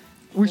 burps.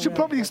 We should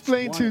probably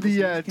explain to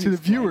the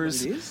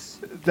viewers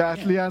that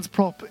Yeah. Leanne's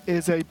prop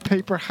is a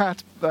paper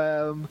hat,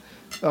 a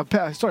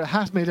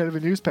hat made out of a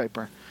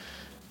newspaper.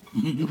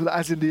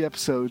 As in the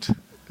episode,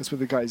 that's when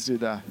the guys do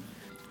that.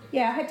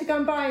 Yeah, I had to go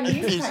and buy a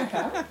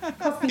newspaper.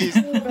 Cost me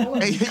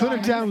 $4. You could have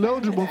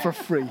downloaded one for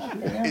free.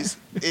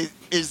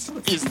 Is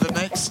the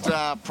next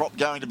prop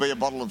going to be a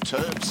bottle of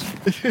Terps?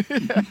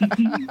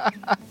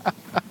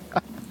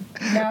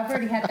 No, I've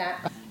already had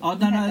that. Oh,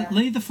 no,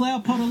 leave the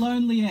flower pot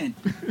alone, Leanne.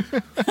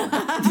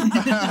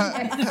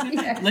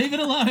 Yeah. Leave it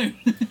alone.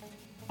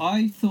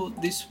 I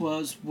thought this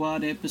was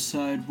one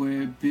episode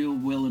where Bill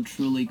well and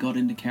truly got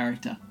into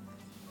character.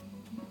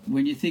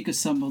 When you think of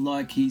someone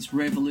like his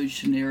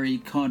revolutionary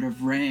kind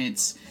of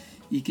rants,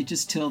 you could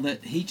just tell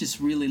that he just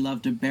really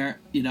loved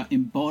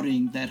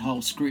embodying that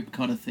whole script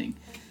kind of thing.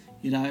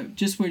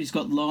 Just where he's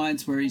got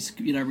lines where he's,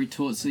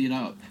 retorts,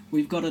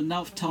 we've got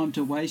enough time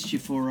to waste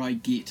before I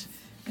get.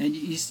 And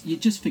you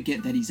just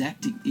forget that he's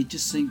acting. It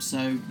just seems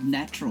so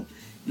natural.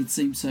 It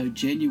seems so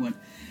genuine.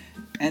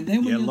 And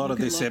then when Yeah, a you lot look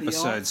of at, this like, the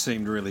episode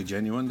seemed really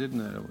genuine,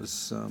 didn't it? It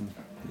was.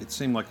 It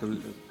seemed like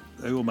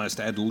they almost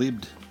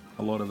ad-libbed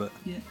a lot of it.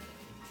 Yeah.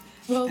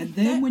 Well, And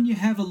then when you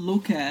have a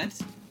look at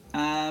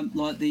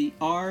like the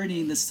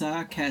irony and the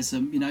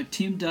sarcasm,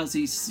 Tim does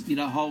his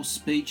whole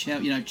speech how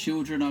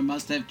children, I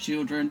must have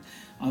children,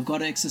 I've got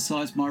to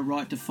exercise my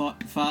right to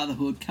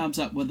fatherhood, comes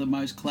up with the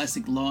most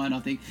classic line.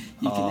 I think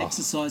you can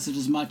exercise it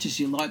as much as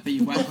you like, but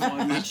you won't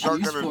find much Not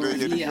use gonna for do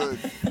it any here.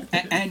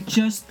 good. And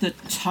just the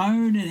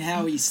tone and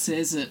how he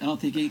says it, I'm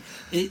thinking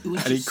it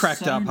was. And he just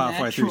cracked so up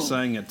halfway through natural.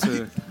 saying it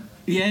too.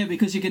 Yeah,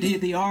 because you could hear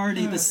the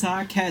irony, the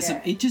sarcasm.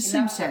 Yeah, It just he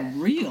seemed loved so it.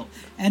 real.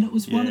 And it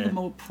was one of Yeah. the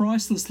more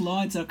priceless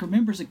lines. I can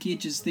remember as a kid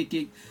just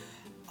thinking,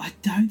 I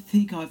don't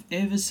think I've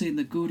ever seen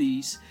the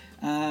Goodies,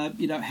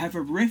 have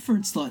a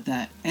reference like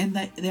that. And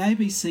the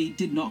ABC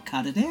did not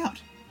cut it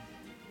out.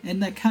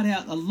 And they cut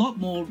out a lot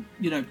more,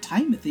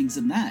 tamer things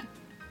than that.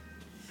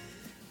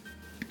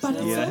 But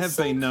it's Yeah, they have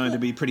also been known to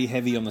be pretty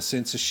heavy on the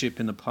censorship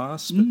in the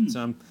past,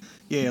 but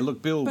yeah,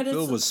 look, Bill But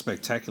it's- was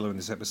spectacular in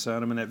this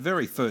episode. I mean, that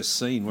very first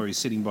scene where he's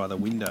sitting by the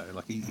window,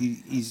 like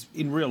he's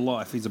in real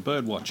life, he's a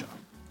bird watcher,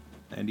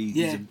 and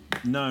he's a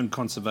known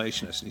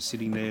conservationist, and he's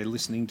sitting there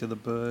listening to the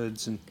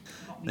birds, and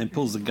then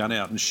pulls the gun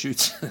out and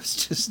shoots.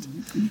 It's just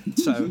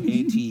so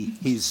anti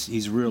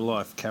his real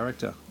life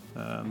character.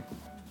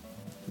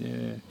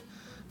 Yeah,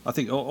 I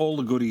think all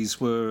the Goodies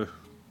were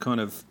kind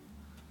of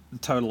the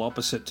total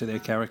opposite to their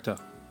character.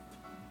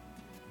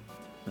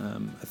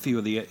 A few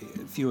of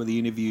the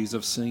interviews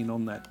I've seen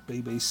on that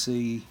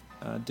BBC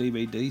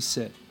DVD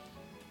set,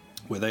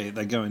 where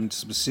they go into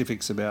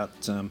specifics about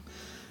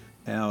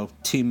how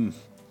Tim.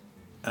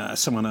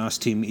 Someone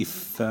asked him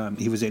if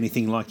he was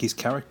anything like his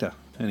character,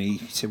 and he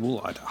said,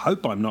 "Well, I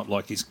hope I'm not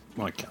like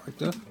my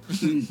character.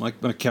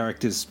 my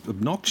character's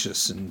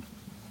obnoxious and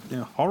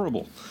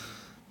horrible."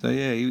 So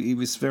yeah, he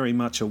was very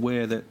much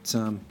aware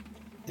that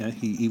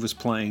he was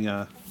playing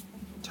a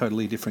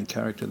totally different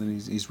character than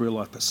his real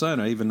life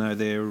persona, even though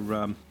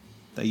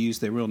they use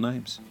their real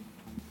names.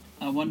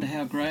 I wonder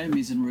how Graham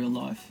is in real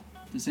life.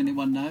 Does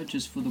anyone know,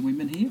 just for the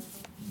women here?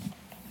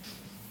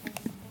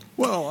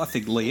 Well, I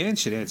think Leanne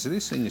should answer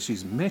this, seeing as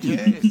she's met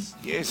him.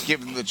 Yes,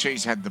 given that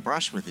she's had the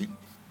brush with him.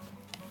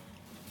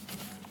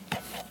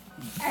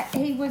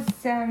 He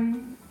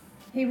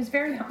was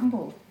very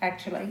humble,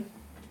 actually.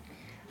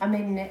 I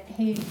mean,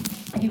 he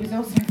was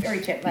also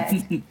very jet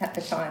lagged at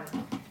the time,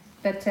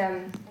 but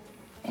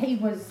he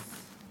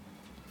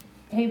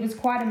was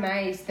quite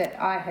amazed that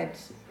I had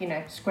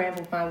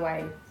scrambled my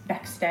way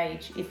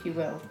backstage, if you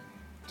will,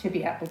 to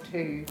be able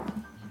to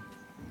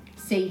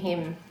see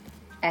him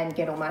and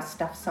get all my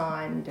stuff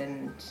signed,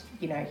 and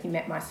he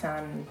met my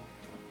son,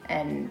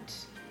 and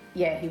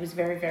yeah, he was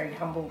very, very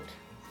humbled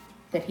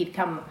that he'd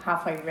come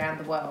halfway around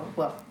the world,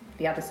 well,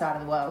 the other side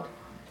of the world,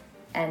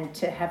 and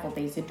to have all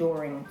these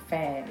adoring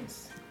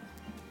fans.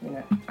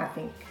 I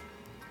think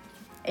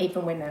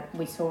even when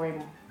we saw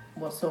him,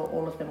 saw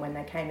all of them when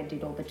they came and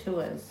did all the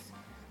tours,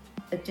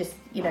 it just,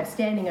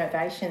 standing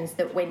ovations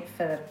that went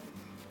for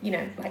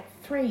like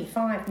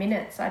 3-5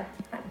 minutes. I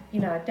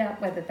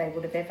doubt whether they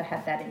would have ever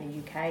had that in the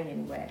UK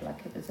anywhere.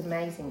 Like, it was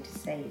amazing to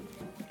see.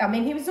 I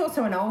mean, he was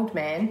also an old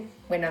man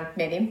when I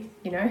met him.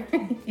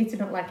 It's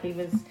not like he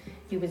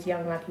was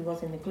young like he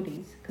was in the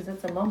Goodies, because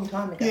it's a long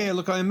time ago. Yeah,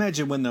 look, I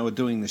imagine when they were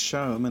doing the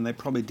show, I mean, they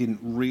probably didn't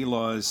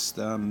realise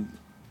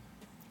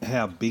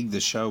how big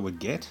the show would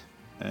get,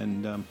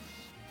 and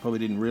probably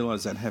didn't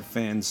realise they'd have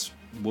fans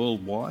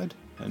worldwide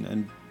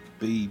and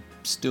be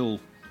still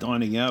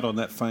dining out on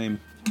that fame,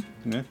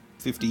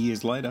 50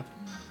 years later.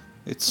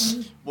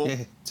 It's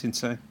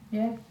insane.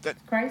 Yeah,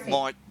 that's crazy.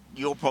 Mike,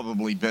 you're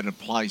probably better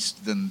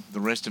placed than the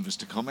rest of us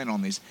to comment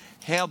on this.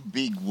 How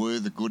big were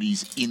the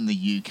Goodies in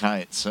the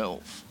UK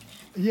itself?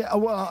 Yeah,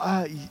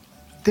 well,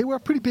 they were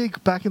pretty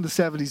big back in the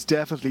 70s,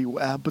 definitely.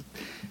 But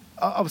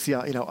obviously,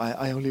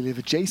 I only live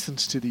adjacent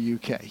to the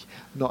UK,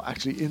 not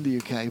actually in the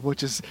UK,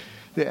 which is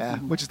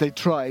they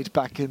tried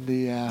back in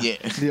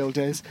the old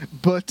days.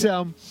 But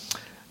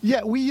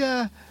we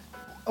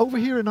over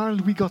here in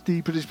Ireland, we got the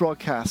British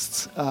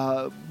broadcasts. We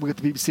got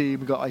the BBC,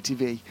 we got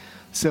ITV.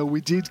 So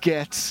we did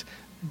get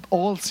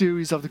all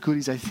series of the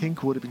Goodies, I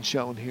think, would have been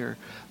shown here.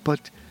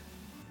 But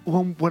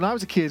when I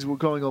was a kid, we were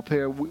growing up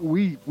here,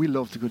 we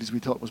loved the Goodies. We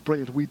thought it was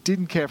brilliant. We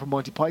didn't care for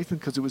Monty Python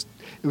because it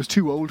was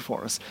too old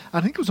for us. I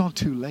think it was on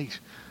too late.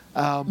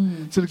 So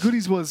the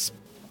Goodies was,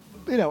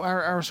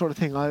 our sort of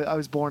thing. I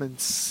was born in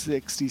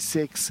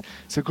 '66,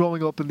 so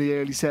growing up in the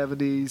early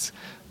 '70s,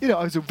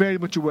 I was very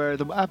much aware of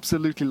them.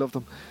 Absolutely loved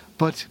them,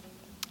 but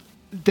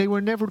they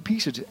were never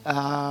repeated,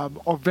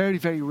 or very,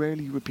 very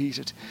rarely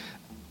repeated.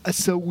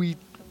 So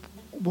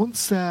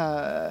once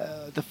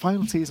the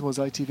final season was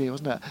ITV,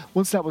 wasn't it?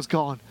 Once that was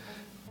gone,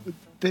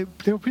 they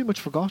were pretty much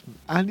forgotten.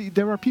 And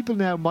there are people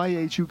now my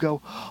age who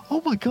go,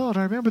 "Oh my God,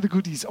 I remember the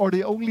Goodies," or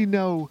they only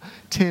know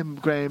Tim,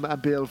 Graham,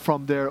 and Bill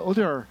from their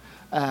other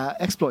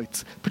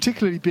exploits.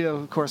 Particularly Bill,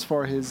 of course,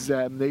 for his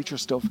nature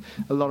stuff.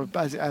 A lot of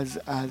as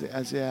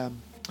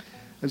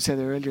I said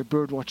earlier,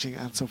 bird watching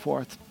and so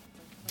forth.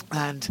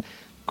 And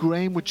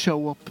Graham would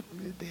show up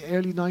in the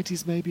early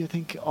 '90s, maybe, I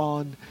think,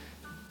 on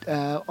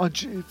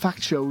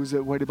fact shows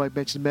where they might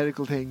mention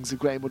medical things, and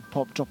Graham would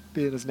drop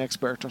in as an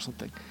expert or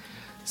something.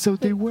 So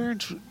they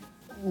weren't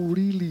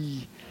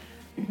really,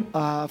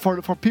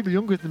 for people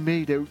younger than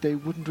me, they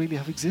wouldn't really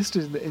have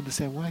existed in the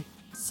same way.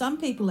 Some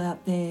people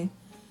out there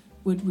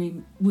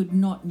would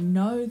not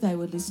know they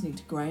were listening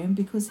to Graham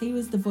because he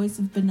was the voice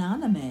of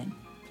Banana Man.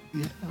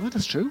 Yeah,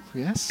 that's true.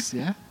 Yes,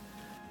 yeah.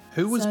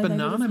 Who was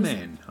Banana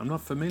Man? I'm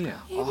not familiar.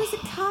 He was a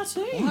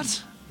cartoon.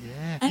 What?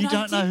 Yeah. And You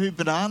don't know who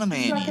Banana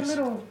Man Like a is?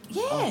 little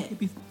Yeah.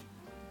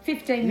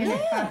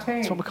 15-minute cartoon.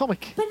 It's from a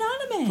comic.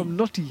 Banana Man. From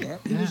Nutty. Yeah,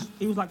 Yeah.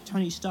 he was like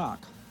Tony Stark,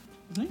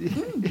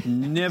 wasn't he?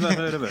 Never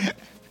heard of it.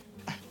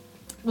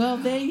 Well,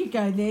 there you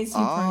go. There's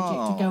your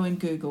project to go and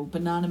Google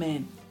Banana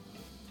Man.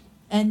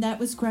 And that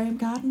was Graham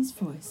Garden's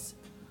voice.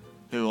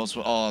 Who else?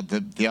 Oh,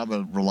 the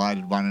other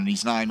related one, and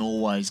his name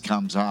always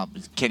comes up,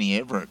 is Kenny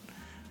Everett,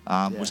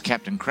 was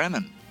Captain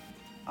Crennan.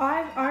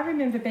 I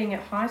remember being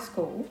at high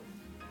school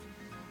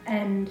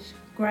and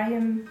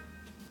Graham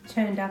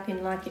turned up in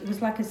it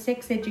was like a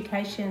sex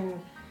education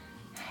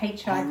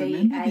HIV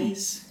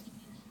AIDS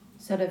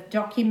sort of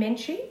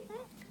documentary.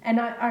 And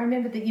I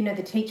remember that,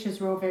 the teachers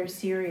were all very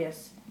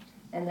serious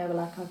and they were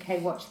like, okay,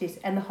 watch this.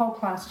 And the whole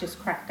class just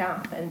cracked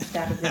up and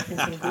started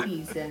referencing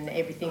Goodies and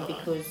everything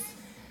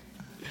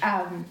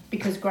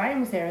because Graham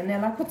was there. And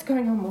they're like, what's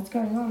going on? What's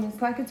going on?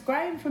 It's like, it's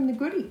Graham from the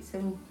Goodies.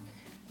 And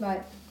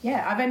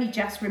I've only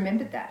just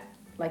remembered that,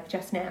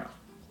 just now.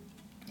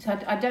 So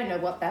I don't know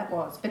what that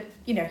was. But,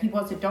 he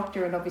was a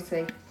doctor and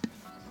obviously,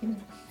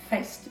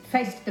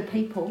 faced the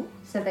people.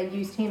 So they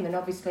used him and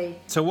obviously...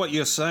 So what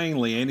you're saying,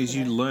 Leanne, is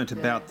you learnt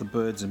about the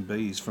birds and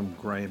bees from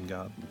Graham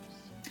Garden.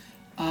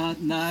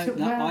 No,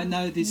 I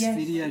know this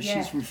video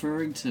she's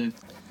referring to.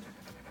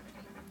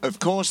 Of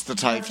course the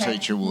TAFE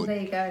teacher would. Well,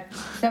 there you go.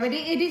 So it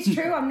is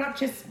true. I'm not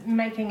just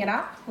making it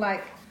up.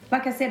 Like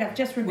I said, I've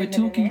just remembered.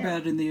 We're talking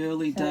about in the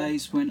early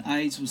days when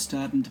AIDS was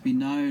starting to be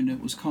known. It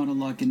was kind of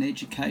like an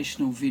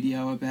educational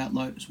video about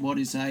what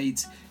is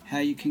AIDS, how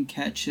you can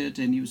catch it,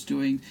 and he was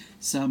doing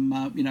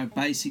some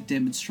basic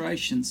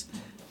demonstrations.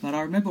 But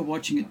I remember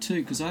watching it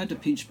too because I had to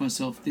pinch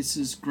myself. This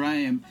is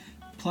Graham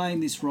playing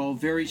this role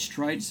very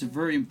straight. It's a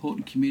very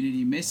important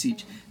community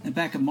message. In the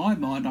back of my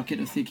mind, I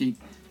kept thinking,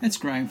 that's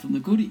Graham from the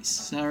Goodies.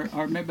 So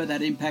I remember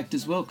that impact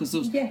as well because it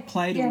was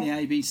played on the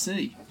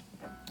ABC.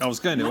 I was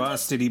going to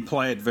ask, did he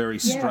play it very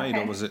straight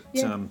or was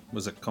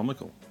it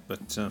comical?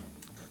 But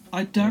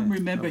I don't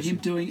remember him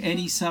doing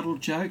any subtle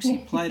jokes. He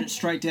played it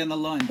straight down the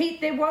line.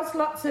 There was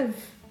lots of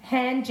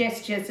hand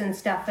gestures and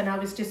stuff, and I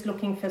was just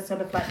looking for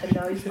sort of the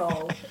nose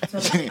roll,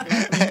 sort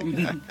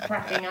of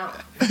cracking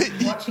up,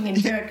 watching him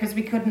do it because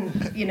we couldn't,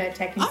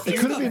 take him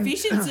seriously. I've got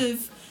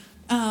visions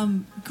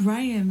of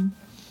Graham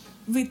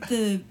with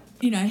the,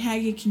 how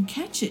you can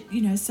catch it,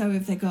 so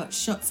have they got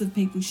shots of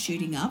people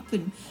shooting up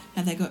and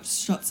have they got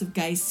shots of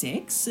gay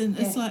sex? And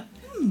it's like,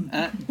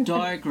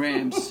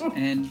 diagrams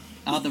and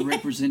other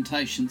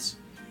representations.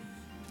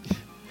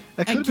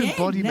 That could have been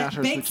Body that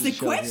Matters, begs which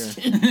the is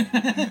a show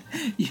here.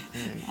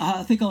 question.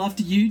 I think I'll have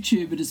to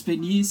YouTube it. It's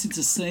been years since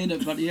I've seen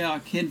it, but yeah, I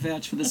can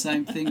vouch for the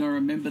same thing. I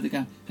remember the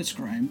guy. It's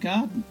Graham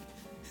Garden.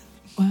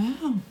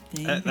 Wow.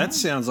 There you go. That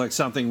sounds like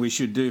something we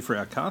should do for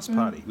our cast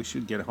party. We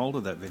should get a hold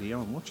of that video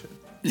and watch it.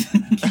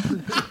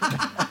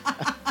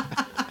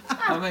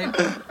 I mean,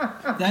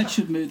 that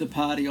should move the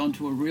party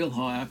onto a real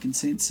high. I can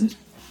sense it.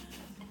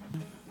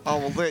 Oh,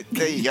 well,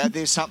 there you go.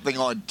 There's something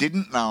I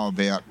didn't know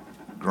about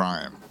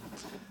Graham.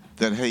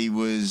 That he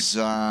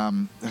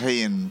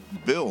and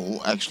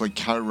Bill actually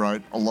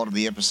co-wrote a lot of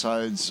the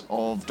episodes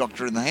of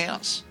Doctor in the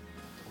House.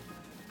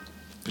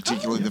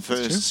 Particularly the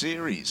first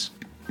series.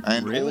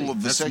 And Really? all of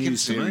the That's second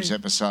news to series me.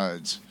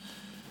 episodes.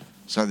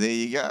 So there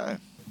you go.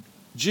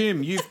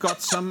 Jim, you've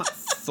got some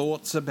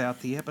thoughts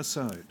about the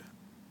episode.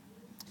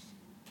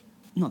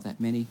 Not that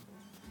many.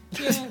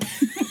 Yeah.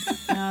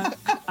 No.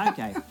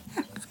 Okay.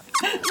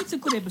 It's a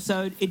good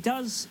episode. It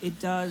does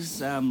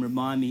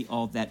remind me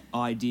of that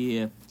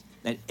idea,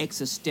 that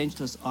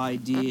existentialist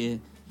idea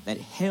that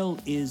hell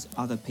is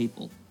other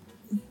people.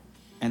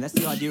 And that's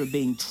the idea of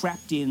being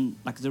trapped in,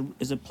 like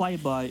there's a play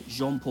by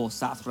Jean-Paul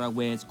Sartre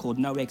where it's called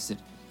No Exit.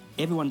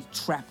 Everyone's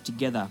trapped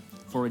together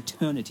for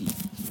eternity.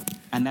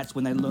 And that's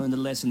when they learn the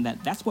lesson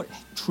that that's what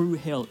true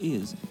hell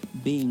is,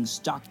 being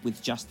stuck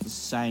with just the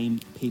same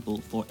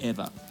people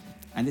forever.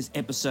 And this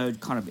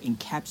episode kind of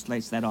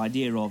encapsulates that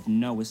idea of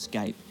no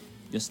escape.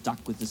 You're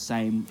stuck with the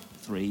same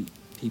three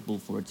people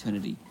for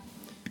eternity,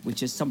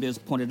 which, as somebody else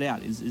pointed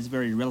out, is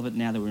very relevant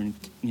now that we're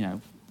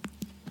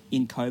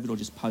in COVID or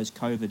just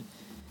post-COVID,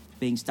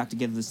 being stuck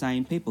together the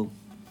same people.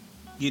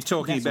 You're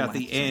talking That's about all I the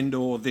have to say. end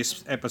or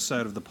this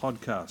episode of the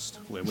podcast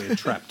where we're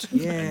trapped.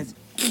 Yeah,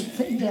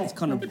 it's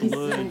kind of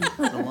blurred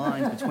the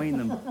lines between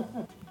them.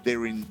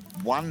 They're in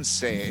one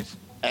set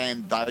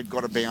and they've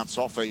got to bounce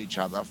off each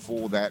other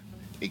for that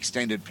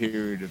extended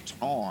period of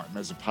time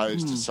as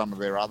opposed to some of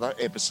their other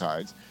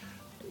episodes.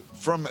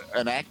 From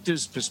an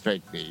actor's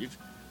perspective,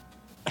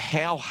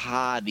 how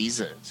hard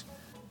is it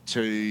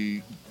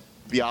to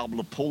be able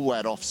to pull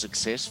that off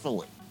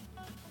successfully?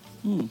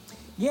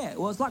 Yeah,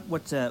 well, it's like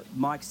what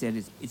Mike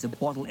said. It's a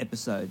bottle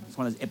episode. It's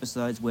one of those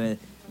episodes where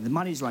the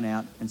money's run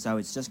out, and so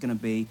it's just going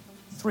to be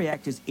 3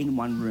 actors in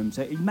one room.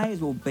 So it may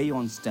as well be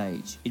on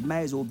stage. It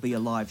may as well be a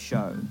live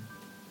show.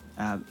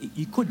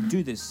 You could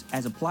do this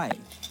as a play,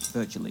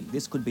 virtually.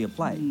 This could be a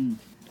play.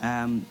 It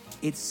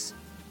has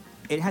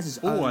its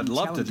own Oh, I'd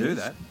love to do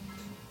challenges. that.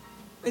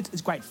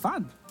 It's great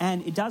fun,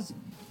 and it does.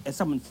 As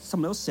someone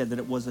else said, that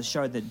it was a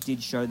show that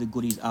did show the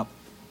goodies up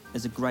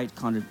as a great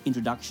kind of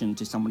introduction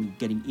to someone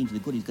getting into the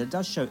goodies. Because it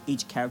does show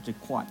each character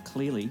quite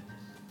clearly,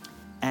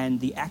 and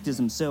the actors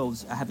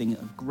themselves are having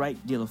a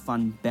great deal of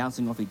fun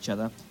bouncing off each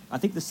other. I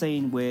think the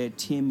scene where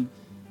Tim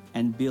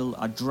and Bill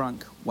are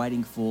drunk,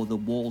 waiting for the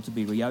wall to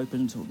be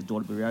reopened or the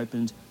door to be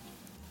reopened,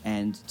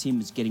 and Tim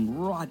is getting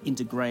right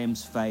into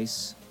Graham's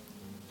face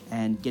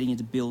and getting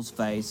into Bill's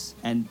face,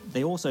 and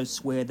they also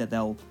swear that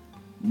they'll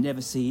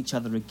never see each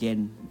other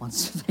again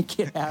once they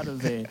get out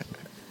of there.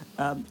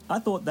 I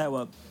thought they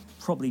were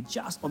probably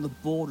just on the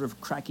border of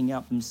cracking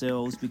up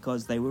themselves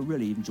because they were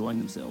really enjoying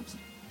themselves.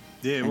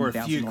 Yeah, there And were a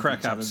bouncing few off crack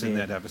each other ups in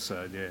there. that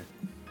episode, yeah.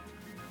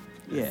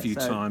 Yeah, A few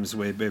so- times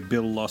where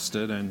Bill lost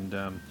it and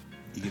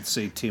you could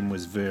see Tim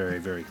was very,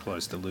 very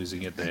close to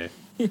losing it there.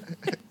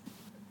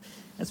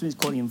 That's when he's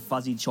calling him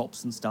fuzzy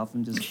chops and stuff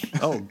and just...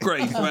 Oh,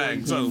 great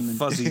wags, oh,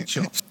 fuzzy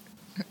chops.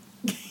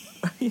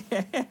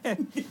 I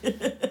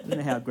don't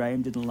know how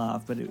Graham didn't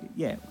laugh, but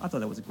I thought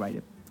that was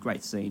a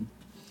great scene.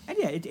 And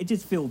yeah, it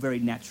did feel very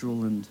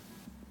natural and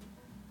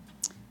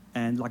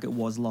like it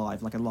was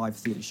live, like a live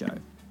theatre show.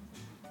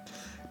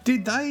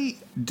 Did they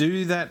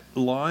do that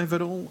live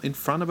at all in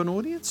front of an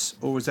audience?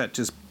 Or was that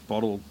just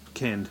bottled,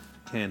 canned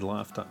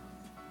laughter?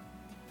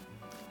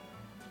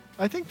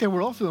 I think they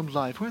were all filmed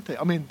live, weren't they?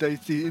 I mean, the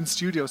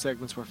in-studio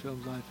segments were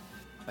filmed live,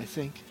 I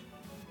think.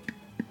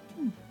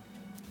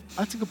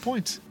 That's a good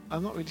point.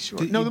 I'm not really sure.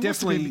 No, there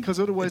must have been, because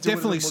otherwise it there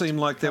would have definitely been seemed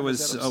like there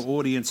was multiple an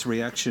audience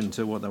reaction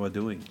to what they were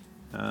doing.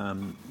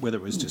 Whether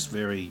it was just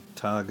very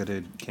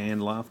targeted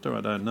canned laughter,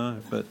 I don't know.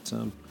 But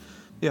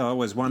I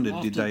always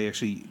wondered, did they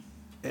actually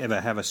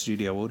ever have a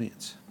studio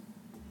audience?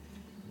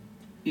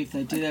 If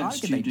they did have I a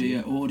reckon they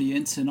studio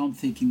audience, and I'm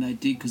thinking they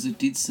did because it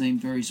did seem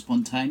very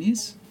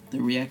spontaneous,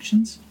 the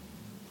reactions.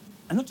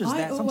 And not just I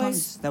that, sometimes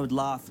always- they would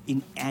laugh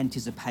in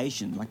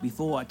anticipation. Like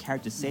before a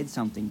character said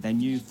something, they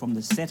knew from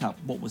the setup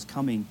what was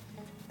coming,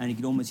 and you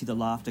could almost hear the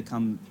laughter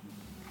come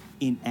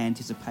in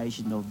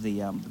anticipation of the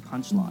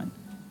punchline.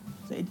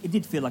 So it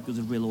did feel like there was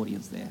a real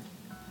audience there.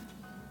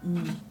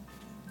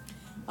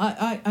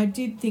 I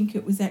did think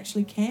it was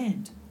actually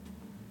canned.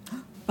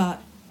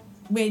 But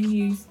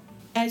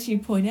as you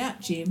point out,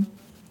 Jim,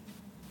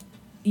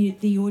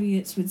 the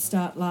audience would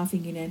start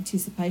laughing in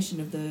anticipation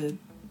of the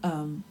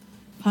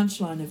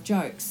punchline of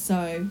jokes.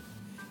 So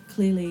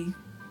clearly,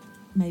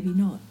 maybe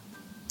not.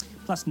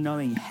 Plus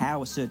knowing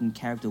how a certain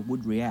character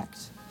would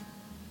react.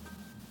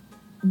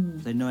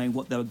 So knowing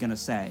what they were going to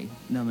say,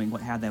 knowing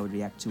how they would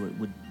react to it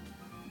would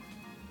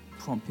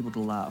prompt people to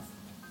laugh.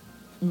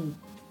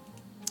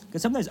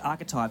 Because some of those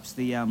archetypes,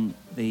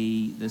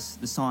 the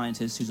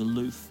scientist who's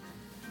aloof,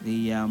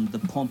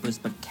 the pompous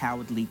but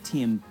cowardly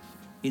Tim,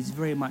 is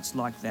very much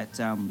like that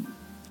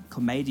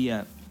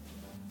commedia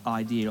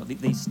idea of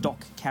these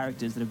stock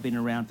characters that have been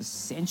around for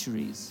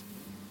centuries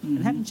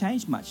and haven't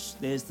changed much.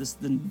 There's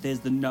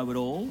the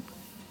know-it-all,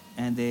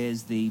 and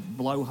there's the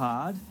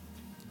blowhard,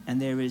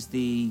 and there is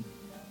the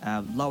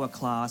lower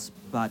class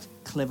but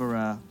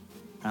cleverer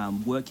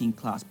working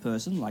class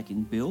person, like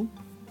in Bill.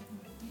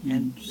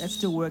 And that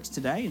still works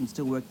today and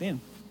still worked then.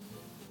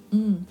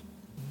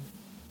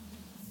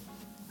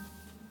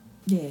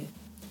 Yeah.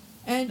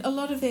 And a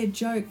lot of their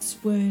jokes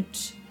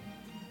weren't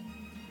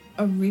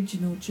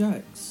original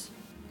jokes.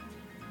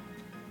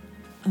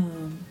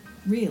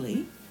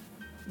 Really,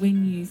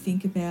 when you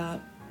think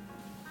about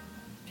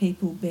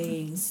people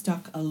being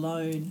stuck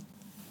alone,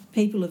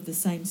 people of the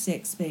same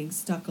sex being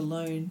stuck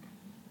alone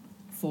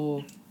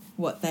for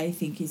what they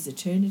think is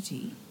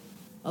eternity,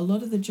 a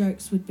lot of the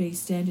jokes would be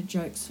standard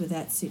jokes for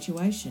that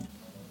situation.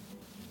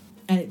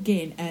 And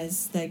again,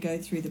 as they go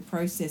through the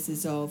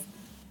processes of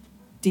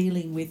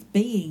dealing with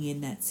being in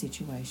that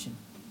situation.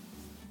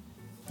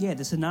 Yeah,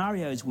 the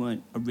scenarios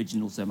weren't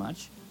original so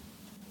much.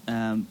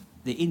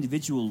 The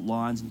individual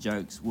lines and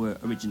jokes were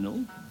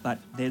original, but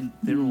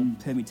they're all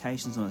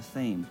permutations on a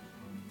theme.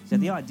 So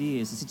the idea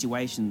is the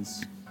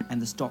situations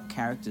and the stock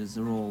characters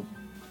are all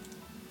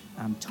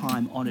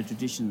time-honoured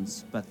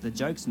traditions, but the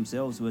jokes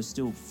themselves were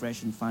still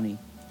fresh and funny.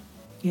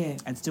 Yeah.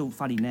 And still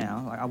funny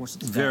now. Like, I watched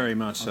it today. Very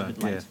much I was a so,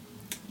 bit late.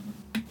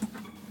 yeah.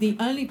 The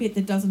only bit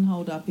that doesn't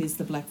hold up is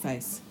the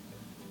blackface.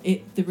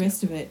 The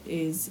rest of it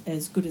is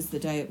as good as the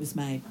day it was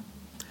made.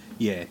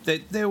 Yeah,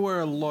 there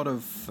were a lot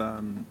of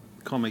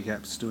comic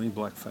apps doing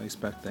blackface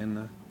back then,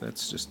 though.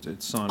 That's just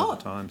a sign of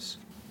the times.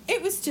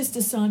 It was just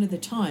a sign of the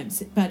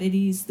times, but it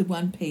is the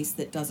one piece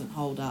that doesn't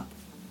hold up.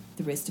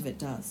 The rest of it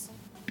does.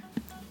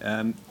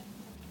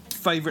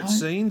 Favourite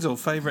scenes or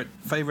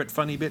favourite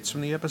funny bits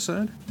from the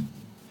episode?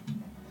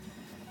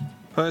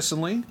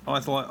 Personally, I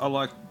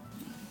like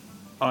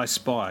I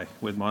Spy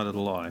with my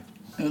little eye.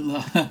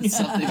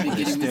 Something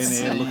beginning Stand with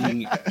there C.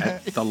 looking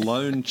at the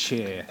lone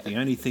chair, the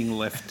only thing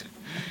left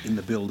in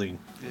the building.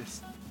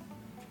 Yes.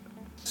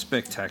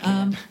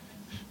 Spectacular.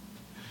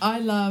 I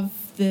love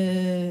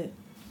the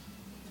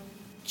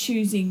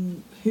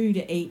choosing who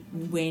to eat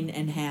and when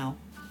and how.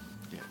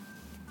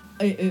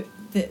 Yeah.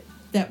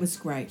 That was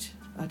great.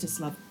 I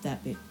just loved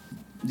that bit.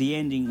 The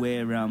ending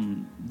where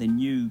the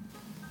new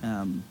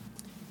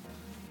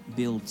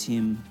Bill,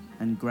 Tim,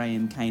 and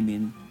Graham came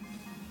in,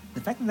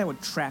 the fact that they were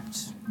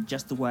trapped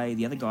just the way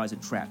the other guys are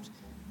trapped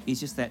is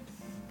just that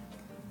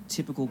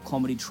typical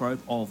comedy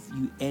trope of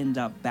you end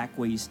up back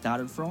where you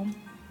started from.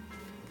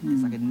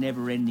 It's like a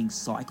never-ending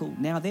cycle.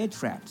 Now they're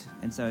trapped,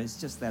 and so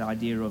it's just that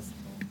idea of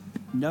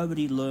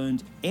nobody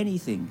learned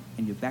anything,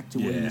 and you're back to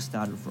where you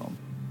started from.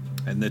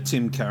 And the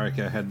Tim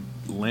character had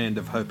Land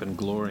of Hope and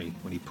Glory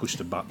when he pushed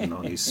a button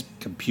on his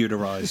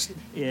computerised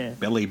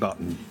belly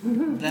button.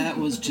 That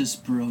was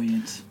just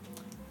brilliant.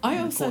 I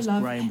And also of course,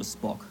 love. Graham was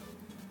Spock.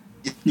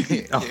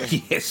 Oh,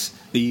 yes,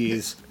 he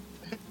is.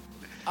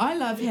 I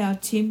love how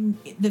Tim,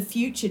 the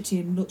future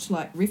Tim, looks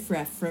like Riff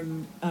Raff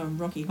from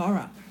Rocky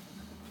Horror.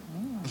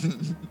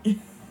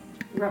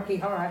 Rocky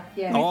Horror,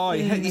 yeah. Oh,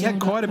 he had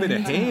quite a bit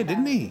of hair,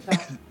 didn't he?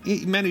 Top.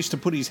 He managed to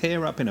put his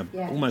hair up in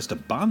almost a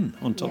bun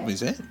on top of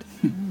his head.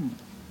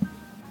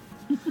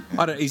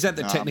 Is that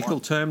the technical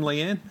term,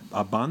 Leanne?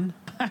 A bun?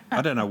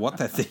 I don't know what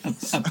that thing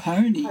is. A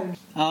pony.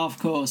 Oh, of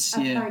course,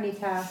 A yeah.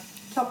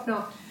 ponytail, top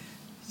knot.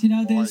 You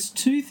know, there's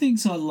two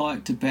things I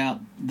liked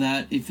about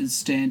that, if it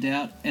stand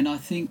out, and I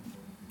think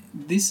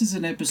this is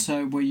an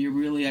episode where you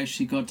really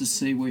actually got to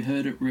see, we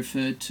heard it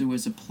referred to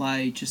as a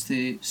play, just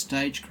their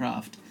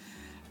stagecraft.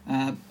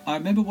 I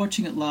remember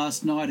watching it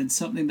last night, and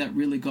something that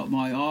really got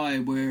my eye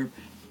where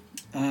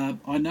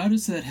I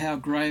noticed that how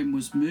Graham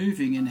was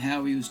moving and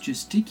how he was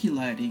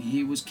gesticulating,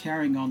 he was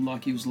carrying on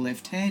like he was a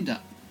left-hander.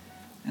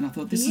 And I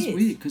thought, this is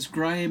weird, because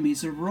Graham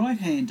is a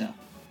right-hander.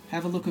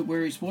 Have a look at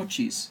where his watch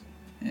is.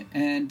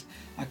 And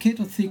I kept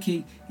on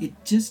thinking,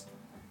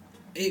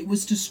 it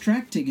was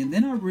distracting. And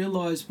then I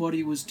realised what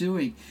he was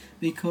doing,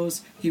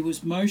 because he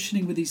was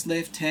motioning with his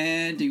left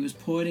hand, he was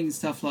pointing and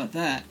stuff like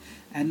that.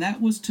 And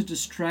that was to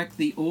distract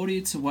the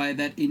audience away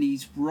that in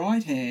his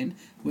right hand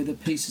were the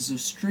pieces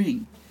of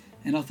string.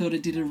 And I thought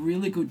it did a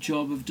really good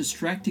job of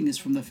distracting us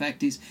from the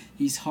fact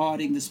he's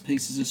hiding these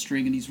pieces of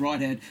string in his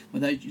right hand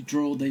where they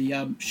draw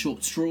the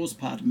short straws,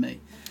 pardon me.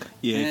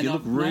 Yeah, And if you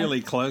look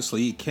really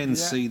closely, you can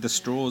see the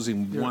straws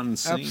in one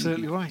scene.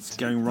 Absolutely right. It's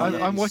going right.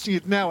 I'm watching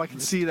it now. I can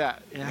see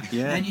that.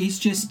 Yeah. And he's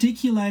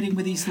gesticulating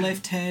with his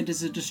left hand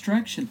as a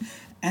distraction.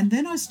 And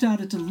then I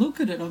started to look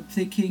at it. I'm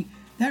thinking,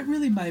 that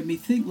really made me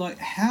think, like,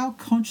 how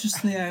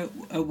consciously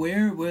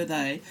aware were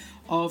they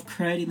of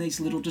creating these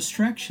little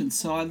distractions?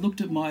 So I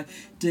looked at my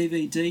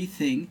DVD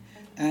thing,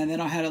 and then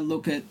I had a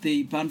look at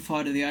the bun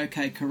fight of the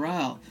OK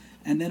Corral.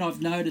 And then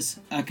I've noticed,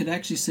 I could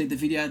actually see the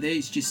video there,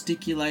 he's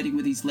gesticulating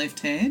with his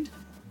left hand,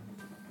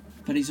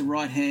 but he's a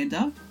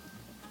right-hander.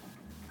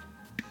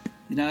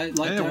 You know,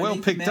 like Yeah, don't well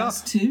eat picked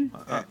mouse up. too.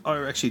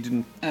 I actually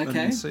didn't, I Okay.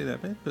 didn't see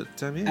that bit, but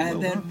yeah, And well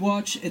then done.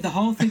 watch, the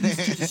whole thing is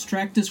to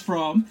distract us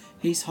from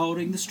he's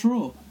holding the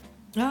straw.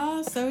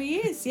 Oh, so he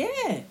is,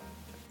 yeah.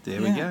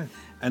 There we Yeah. go.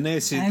 And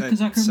there's And that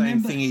 'cause I can same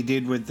remember- thing he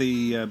did with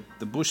the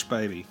bush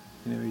baby.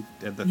 You know,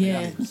 he had the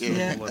Yeah. thing.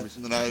 Yeah, all over his-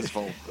 the nose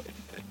fall.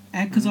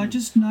 And because I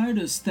just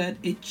noticed that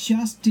it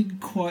just didn't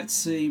quite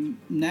seem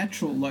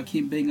natural, like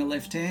him being a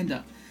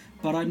left-hander.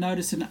 But I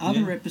noticed in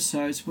other Yeah.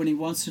 episodes, when he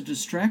wants to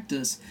distract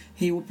us,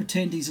 he will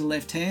pretend he's a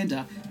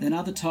left-hander. Then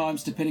other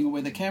times, depending on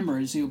where the camera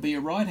is, he'll be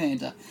a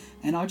right-hander.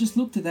 And I just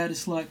looked at that,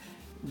 it's like,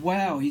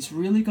 wow, he's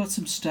really got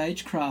some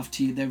stagecraft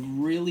here. They've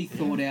really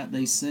thought out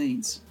these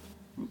scenes.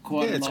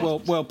 Quite Yeah, a it's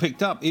lot. well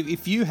picked up.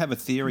 If you have a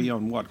theory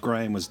on what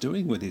Graham was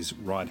doing with his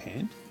right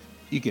hand,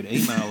 you could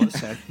email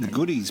us at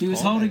thegoodiespod. He was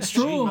holding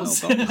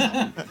straws.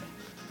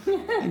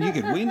 And you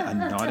could win a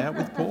night out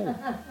with Paul.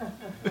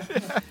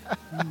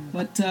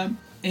 But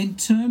in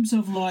terms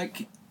of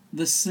like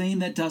the scene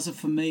that does it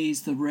for me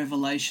is the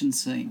revelation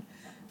scene.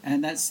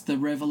 And that's the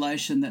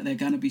revelation that they're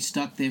going to be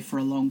stuck there for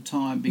a long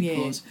time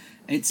because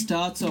it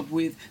starts off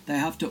with they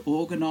have to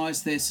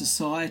organise their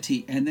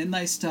society and then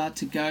they start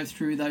to go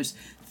through those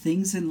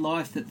things in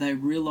life that they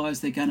realise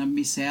they're going to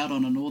miss out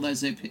on and all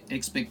those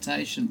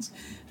expectations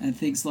and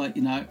things like,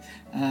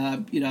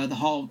 the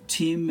whole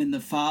Tim and the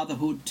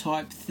fatherhood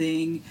type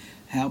thing,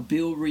 how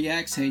Bill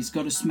reacts, how he's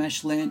got to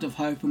smash Land of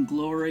Hope and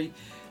Glory.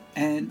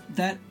 And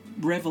that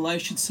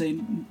revelation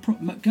scene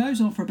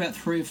goes on for about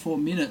 3 or 4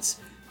 minutes,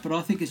 but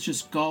I think it's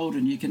just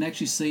golden. You can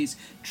actually see it's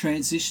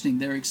transitioning.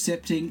 They're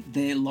accepting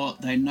their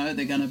lot. They know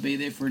they're going to be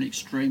there for an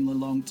extremely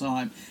long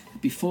time.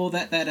 Before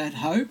that, they had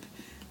hope.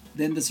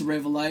 Then there's a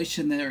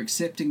revelation. They're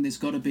accepting there's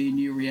got to be a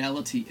new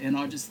reality. And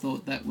I just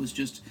thought that was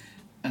just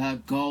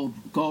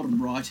golden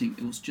writing.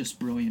 It was just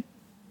brilliant.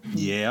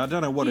 Yeah, I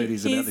don't know what it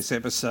is about Here's- this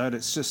episode.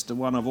 It's just the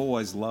one I've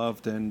always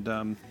loved, and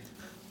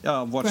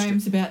I've watched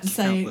Graham's it about to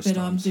say countless that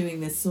I'm times. doing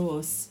the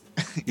sauce.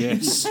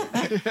 Yes.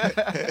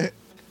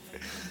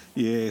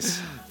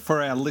 Yes.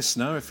 For our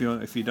listener, if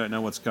you don't know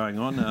what's going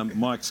on,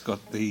 Mike's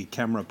got the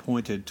camera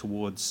pointed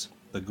towards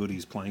the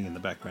goodies playing in the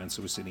background,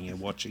 so we're sitting here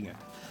watching it.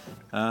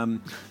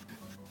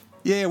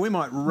 Yeah, we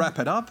might wrap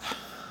it up.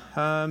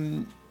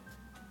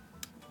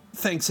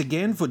 Thanks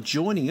again for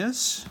joining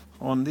us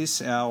on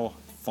this, our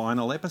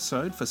final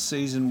episode for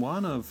Season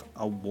 1 of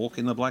A Walk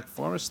in the Black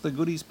Forest, the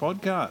Goodies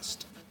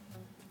podcast.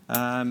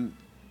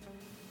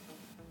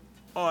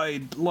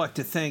 I'd like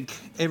to thank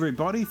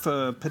everybody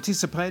for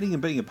participating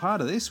and being a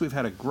part of this. We've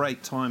had a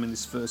great time in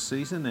this first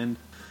season, and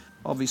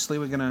obviously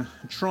we're going to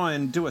try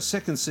and do a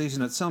second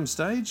season at some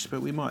stage,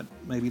 but we might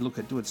maybe look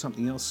at doing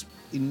something else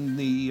in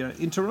the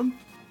interim.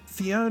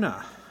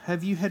 Fiona,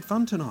 have you had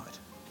fun tonight?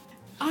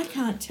 I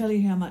can't tell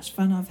you how much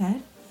fun I've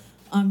had.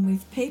 I'm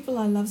with people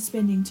I love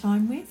spending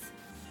time with.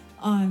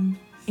 I'm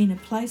in a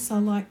place I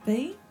like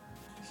being.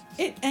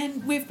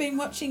 And we've been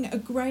watching a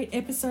great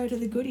episode of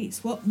The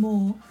Goodies. What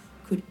more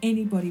could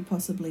anybody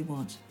possibly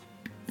want?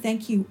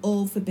 Thank you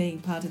all for being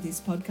part of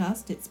this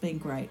podcast. It's been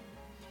great.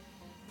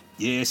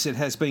 Yes, it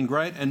has been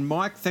great. And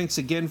Mike, thanks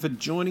again for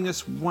joining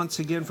us once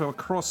again for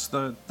across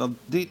the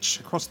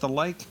ditch, across the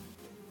lake.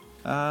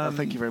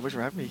 Thank you very much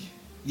for having me.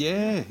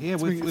 Yeah,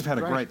 It's we've had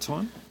a great. great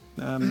time.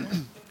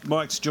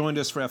 Mike's joined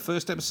us for our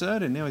first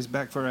episode, and now he's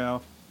back for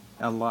our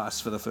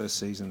last for the first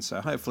season.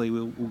 So hopefully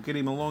we'll get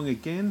him along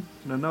again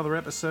in another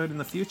episode in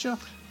the future.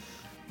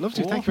 Love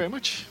to. Or Thank you very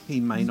much. He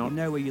may You not.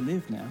 know where you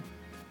live now.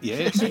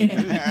 Yes, we do.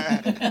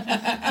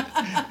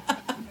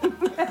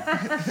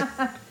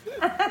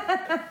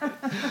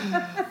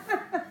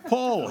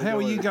 Paul, how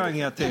are you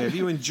going out there? Have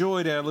you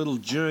enjoyed our little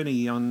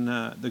journey on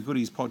the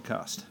Goodies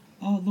podcast?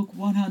 Oh, look,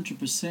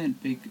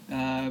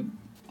 100%.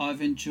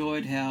 I've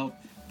enjoyed how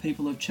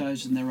people have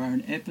chosen their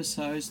own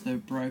episodes.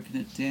 They've broken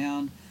it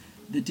down.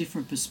 The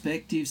different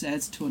perspectives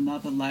adds to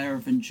another layer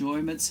of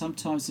enjoyment.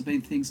 Sometimes there have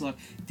been things like,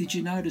 did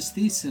you notice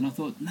this? And I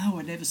thought, no,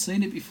 I'd never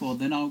seen it before.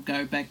 Then I'll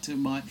go back to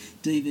my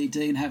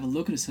DVD and have a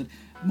look at it and say,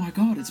 oh my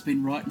God, it's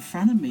been right in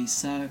front of me.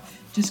 So it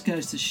just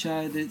goes to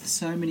show that there's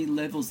so many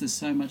levels, there's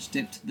so much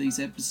depth to these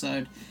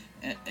episodes,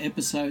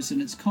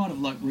 and it's kind of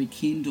like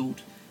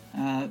rekindled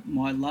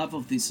my love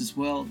of this as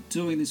well.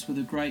 Doing this with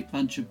a great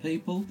bunch of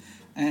people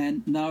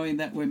and knowing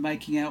that we're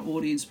making our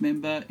audience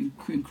member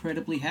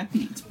incredibly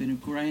happy. It's been a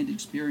grand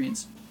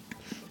experience.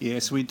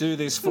 Yes, we do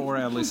this for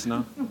our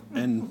listener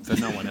and for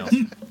no one else.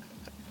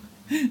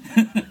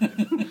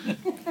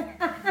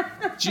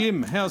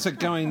 Jim, how's it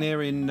going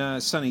there in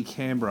sunny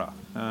Canberra?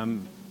 Have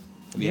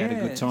you had a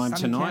good time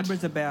sunny tonight?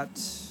 Canberra's about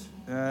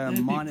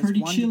been minus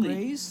pretty 1 chilly.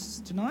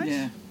 degrees tonight.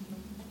 Yeah.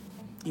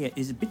 Yeah,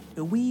 it's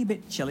a wee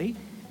bit chilly,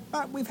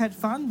 but we've had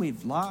fun.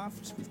 We've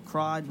laughed, we've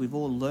cried, we've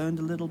all learned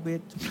a little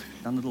bit,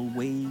 done a little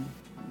wee, we've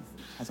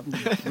had something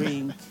to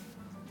drink.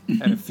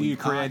 Had a few We've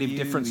creative argued,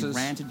 differences.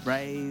 We ranted,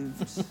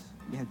 raved.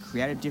 We had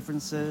creative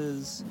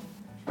differences,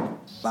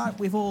 but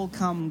we've all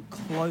come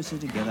closer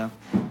together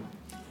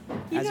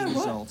You as know a what?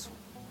 result.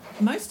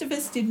 Most of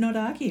us did not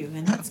argue,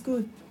 and that's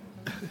good.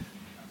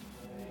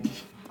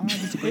 I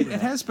disagree with It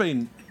that. has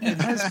been. It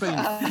has been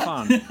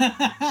fun.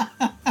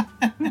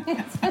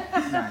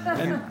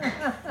 And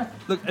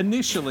look,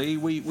 initially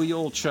we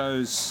all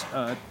chose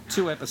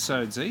 2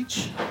 episodes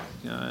each,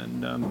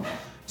 and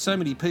so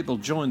many people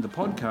joined the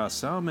podcast,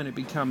 Sam, and it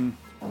became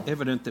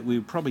evident that we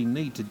would probably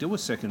need to do a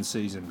second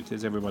season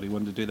because everybody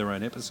wanted to do their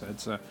own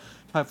episodes. So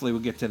hopefully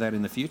we'll get to that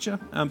in the future.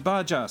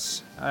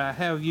 Barjas, how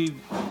have you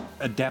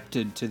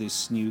adapted to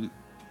this new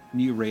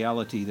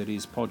reality that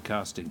is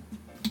podcasting?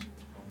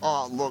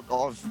 Oh, look,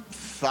 I've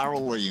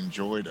thoroughly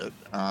enjoyed it.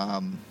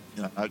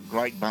 A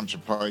great bunch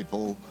of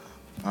people,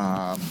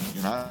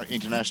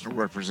 international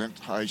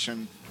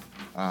representation.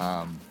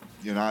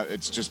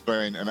 It's just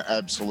been an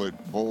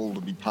absolute ball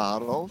to be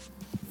part of.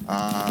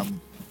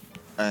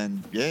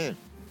 And yeah,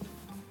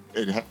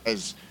 it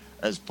has,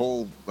 as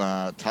Paul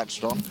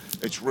touched on,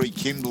 it's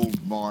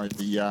rekindled my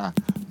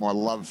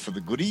love for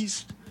the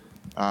goodies,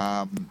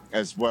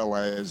 as well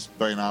as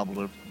being able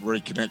to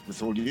reconnect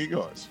with all you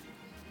guys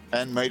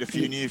and meet a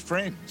few new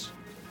friends.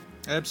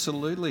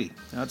 Absolutely.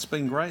 It's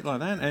been great like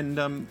that.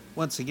 And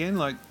once again,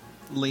 like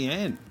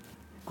Leanne,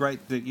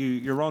 great that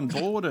you're on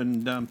board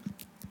and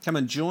come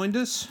and joined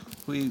us.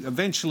 We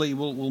eventually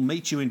will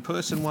meet you in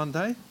person one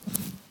day.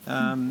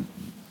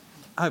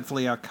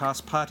 Hopefully our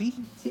cast party.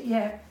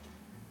 Yeah,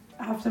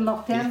 after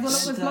lockdown. Well,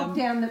 it was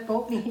lockdown that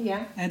brought me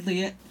here. And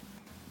Leanne,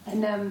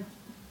 And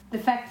the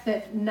fact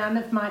that none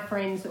of my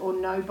friends or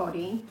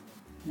nobody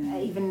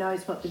even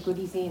knows what the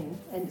goodies in,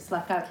 and it's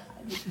like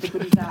the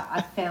goodies are,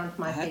 I found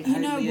my people. You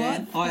know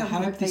Leanne, what? I Found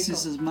my hope this people.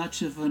 is as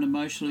much of an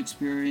emotional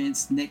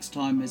experience next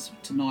time as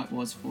tonight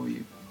was for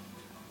you.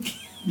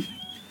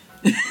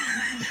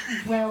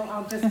 Well,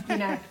 I'll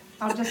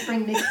just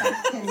bring this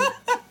back and you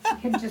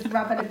can just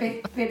rub it a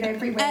bit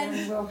everywhere,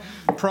 and we'll.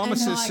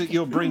 Promise And us like, that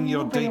you'll bring your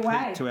we'll be deep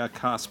away. to our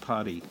cast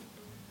party.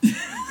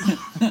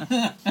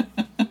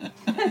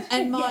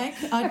 And Mike,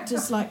 I'd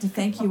just like to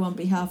thank you on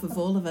behalf of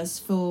all of us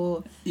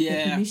for the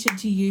permission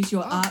to use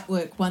your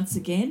artwork once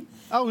again.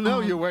 Oh no,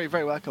 you're very,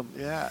 very welcome.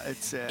 Yeah,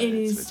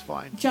 it's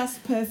fine.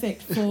 Just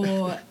perfect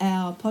for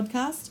our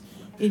podcast.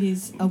 It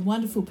is a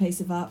wonderful piece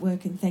of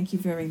artwork, and thank you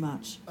very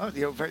much. Oh,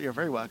 you're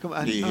very welcome.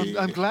 And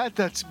Yeah. I'm glad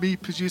that me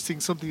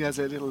producing something as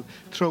a little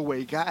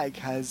throwaway gag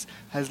has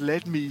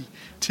led me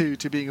to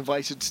being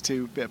invited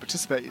to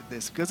participate in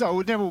this, because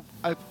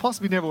I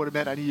possibly never would have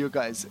met any of you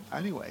guys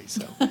anyway.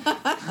 So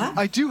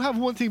I do have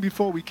one thing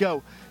before we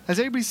go. Has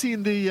anybody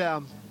seen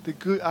the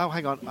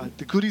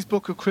Goodies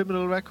Book of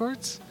Criminal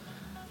Records?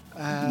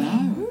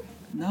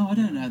 No, I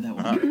don't know that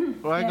one.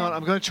 Well, hang on,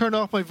 I'm going to turn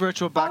off my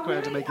virtual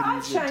background to make it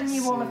I've easier. shown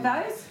you all of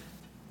those.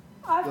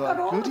 I've got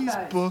all Goodies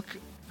of those. Book.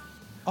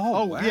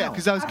 Oh, Oh, yeah,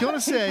 because I was I've going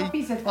got to 2 say,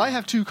 copies of them. I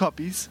have 2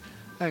 copies.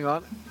 Hang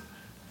on.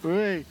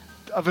 Wait.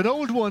 I have an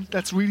old one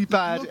that's really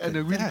bad Look and a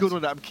at really that. good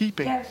one that I'm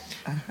keeping. Yeah.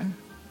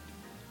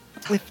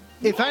 If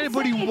Yeah,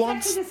 anybody exactly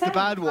wants the the same.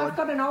 bad I've one,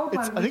 got an old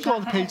one, I think which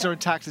all I the pages have. are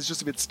intact. It's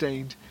just a bit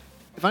stained.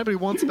 If anybody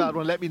wants the bad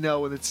one, let me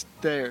know, and it's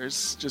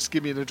theirs. Just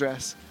give me an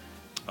address.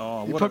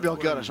 Oh, You what probably a, all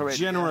got what it a already.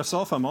 generous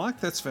offer,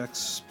 Mike. That's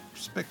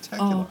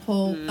spectacular. Oh,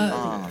 Paul,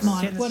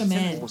 Mike, what a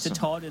man. To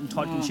Todd, and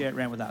Todd can share it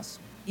around with us.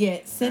 Yeah,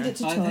 send it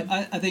to Todd.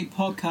 I think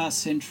Podcast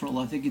Central,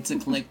 I think it's a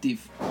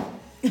collective.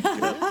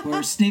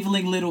 We're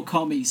snivelling little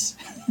commies.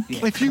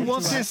 If you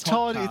want this,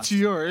 Todd, it's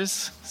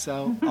yours.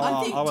 So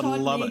I think I would Todd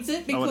love needs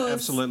it I would because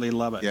absolutely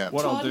love it. Yeah.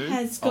 What Todd I'll do,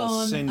 has I'll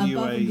gone send above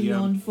you and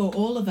beyond for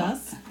all of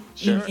us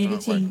Sure. in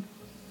editing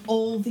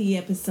all the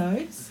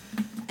episodes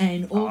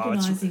and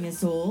organising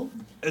us all.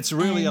 It's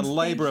really a And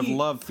labour of thank you.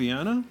 love,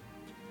 Fiona.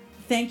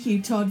 Thank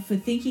you, Todd, for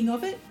thinking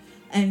of it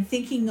and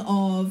thinking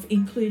of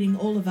including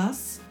all of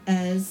us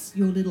as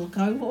your little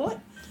cohort.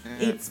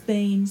 It's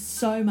been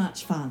so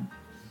much fun.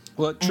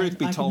 Well, truth and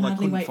be I told, can I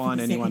hardly couldn't wait for find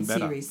the anyone second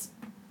better. series.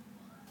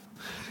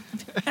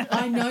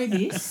 I know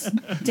this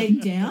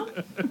deep down,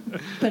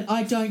 but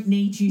I don't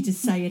need you to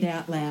say it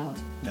out loud.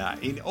 Nah,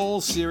 in all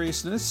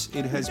seriousness,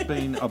 it has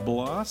been a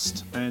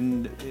blast,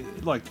 and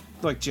like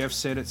Jeff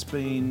said, it's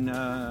been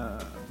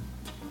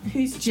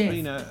Who's Jeff?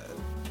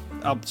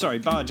 sorry,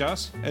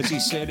 Barjas. As he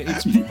said,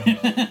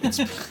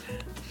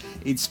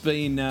 it's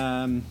been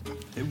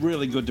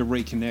really good to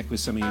reconnect with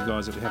some of you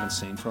guys that we haven't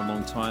seen for a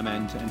long time,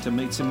 and to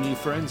meet some new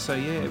friends. So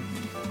yeah,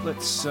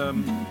 let's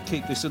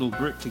keep this little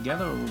group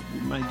together. We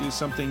may do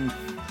something.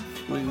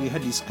 We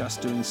had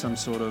discussed doing some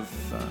sort of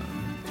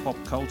pop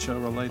culture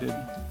related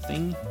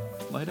thing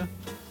later.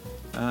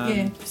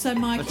 Yeah, so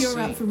Mike, let's you're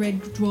see. up for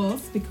Red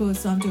Dwarf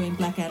because I'm doing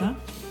Blackadder.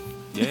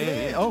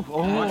 Yeah.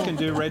 I can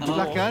do Red Dwarf.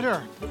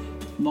 Blackadder.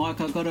 Mike,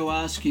 I've got to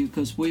ask you,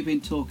 because we've been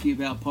talking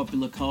about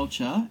popular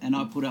culture, and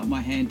I put up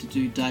my hand to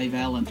do Dave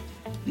Allen.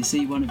 Is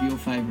he one of your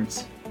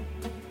favourites?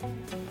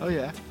 Oh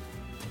yeah.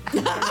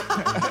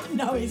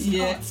 No, he's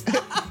Yeah.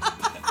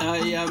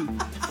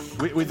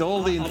 not. With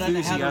all the I don't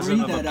know how to enthusiasm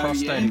read of a that, oh,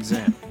 prostate yeah.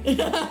 exam.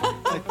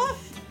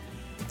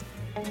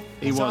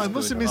 He So was I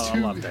must have good. missed I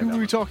love Dave who were we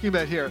Allen. talking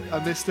about here? I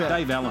missed that.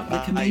 Dave Allen. The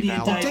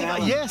comedian Dave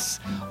Allen. Yes.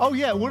 Oh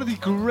yeah, one of the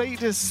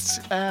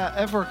greatest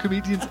ever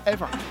comedians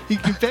ever. He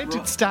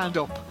invented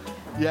stand-up.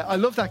 Yeah, I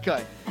love that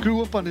guy.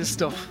 Grew up on his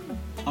stuff.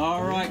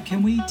 All right,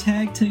 can we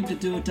tag team to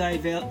do a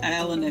Dave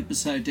Allen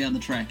episode down the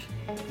track?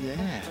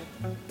 Yeah.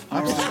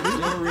 All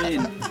right, you're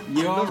in.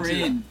 You're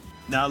in.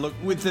 Now, look,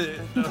 with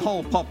the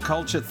whole pop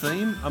culture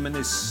theme, I mean,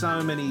 there's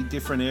so many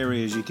different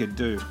areas you could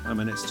do. I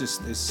mean, there's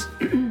just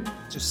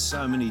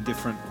so many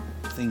different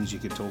things you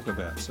could talk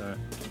about. So,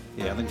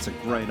 yeah, I think it's a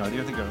great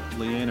idea. I think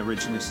Leanne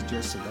originally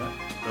suggested that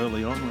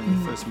early on when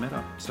we first met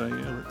up. So,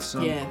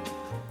 yeah,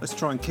 let's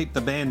try and keep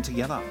the band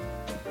together.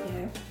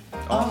 Yeah.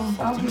 Oh,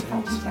 I'll do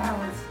Fawlty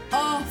Towers.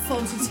 Oh,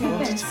 Fawlty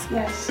Towers.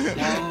 Yes.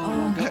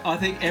 Oh, God, I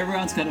think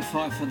everyone's going to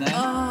fight for that.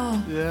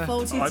 Oh, Yeah.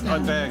 Fawlty Towers. I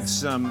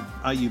bags,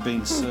 Are You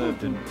Being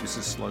Served and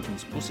Mrs.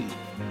 Slocum's Pussy.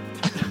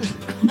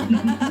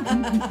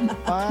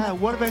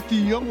 What about the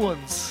young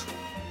ones?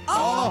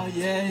 Oh,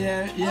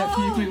 yeah. A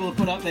few people have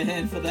put up their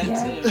hand for that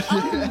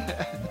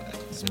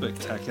too.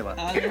 Spectacular.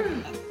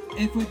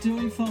 If we're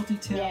doing Fawlty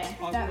Towers, Yeah,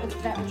 I've that got was to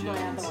my do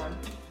other Jones. one.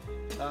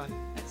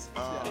 That's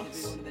going to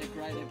be one of their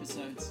great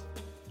episodes.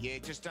 Yeah,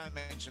 just don't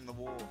mention the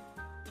war.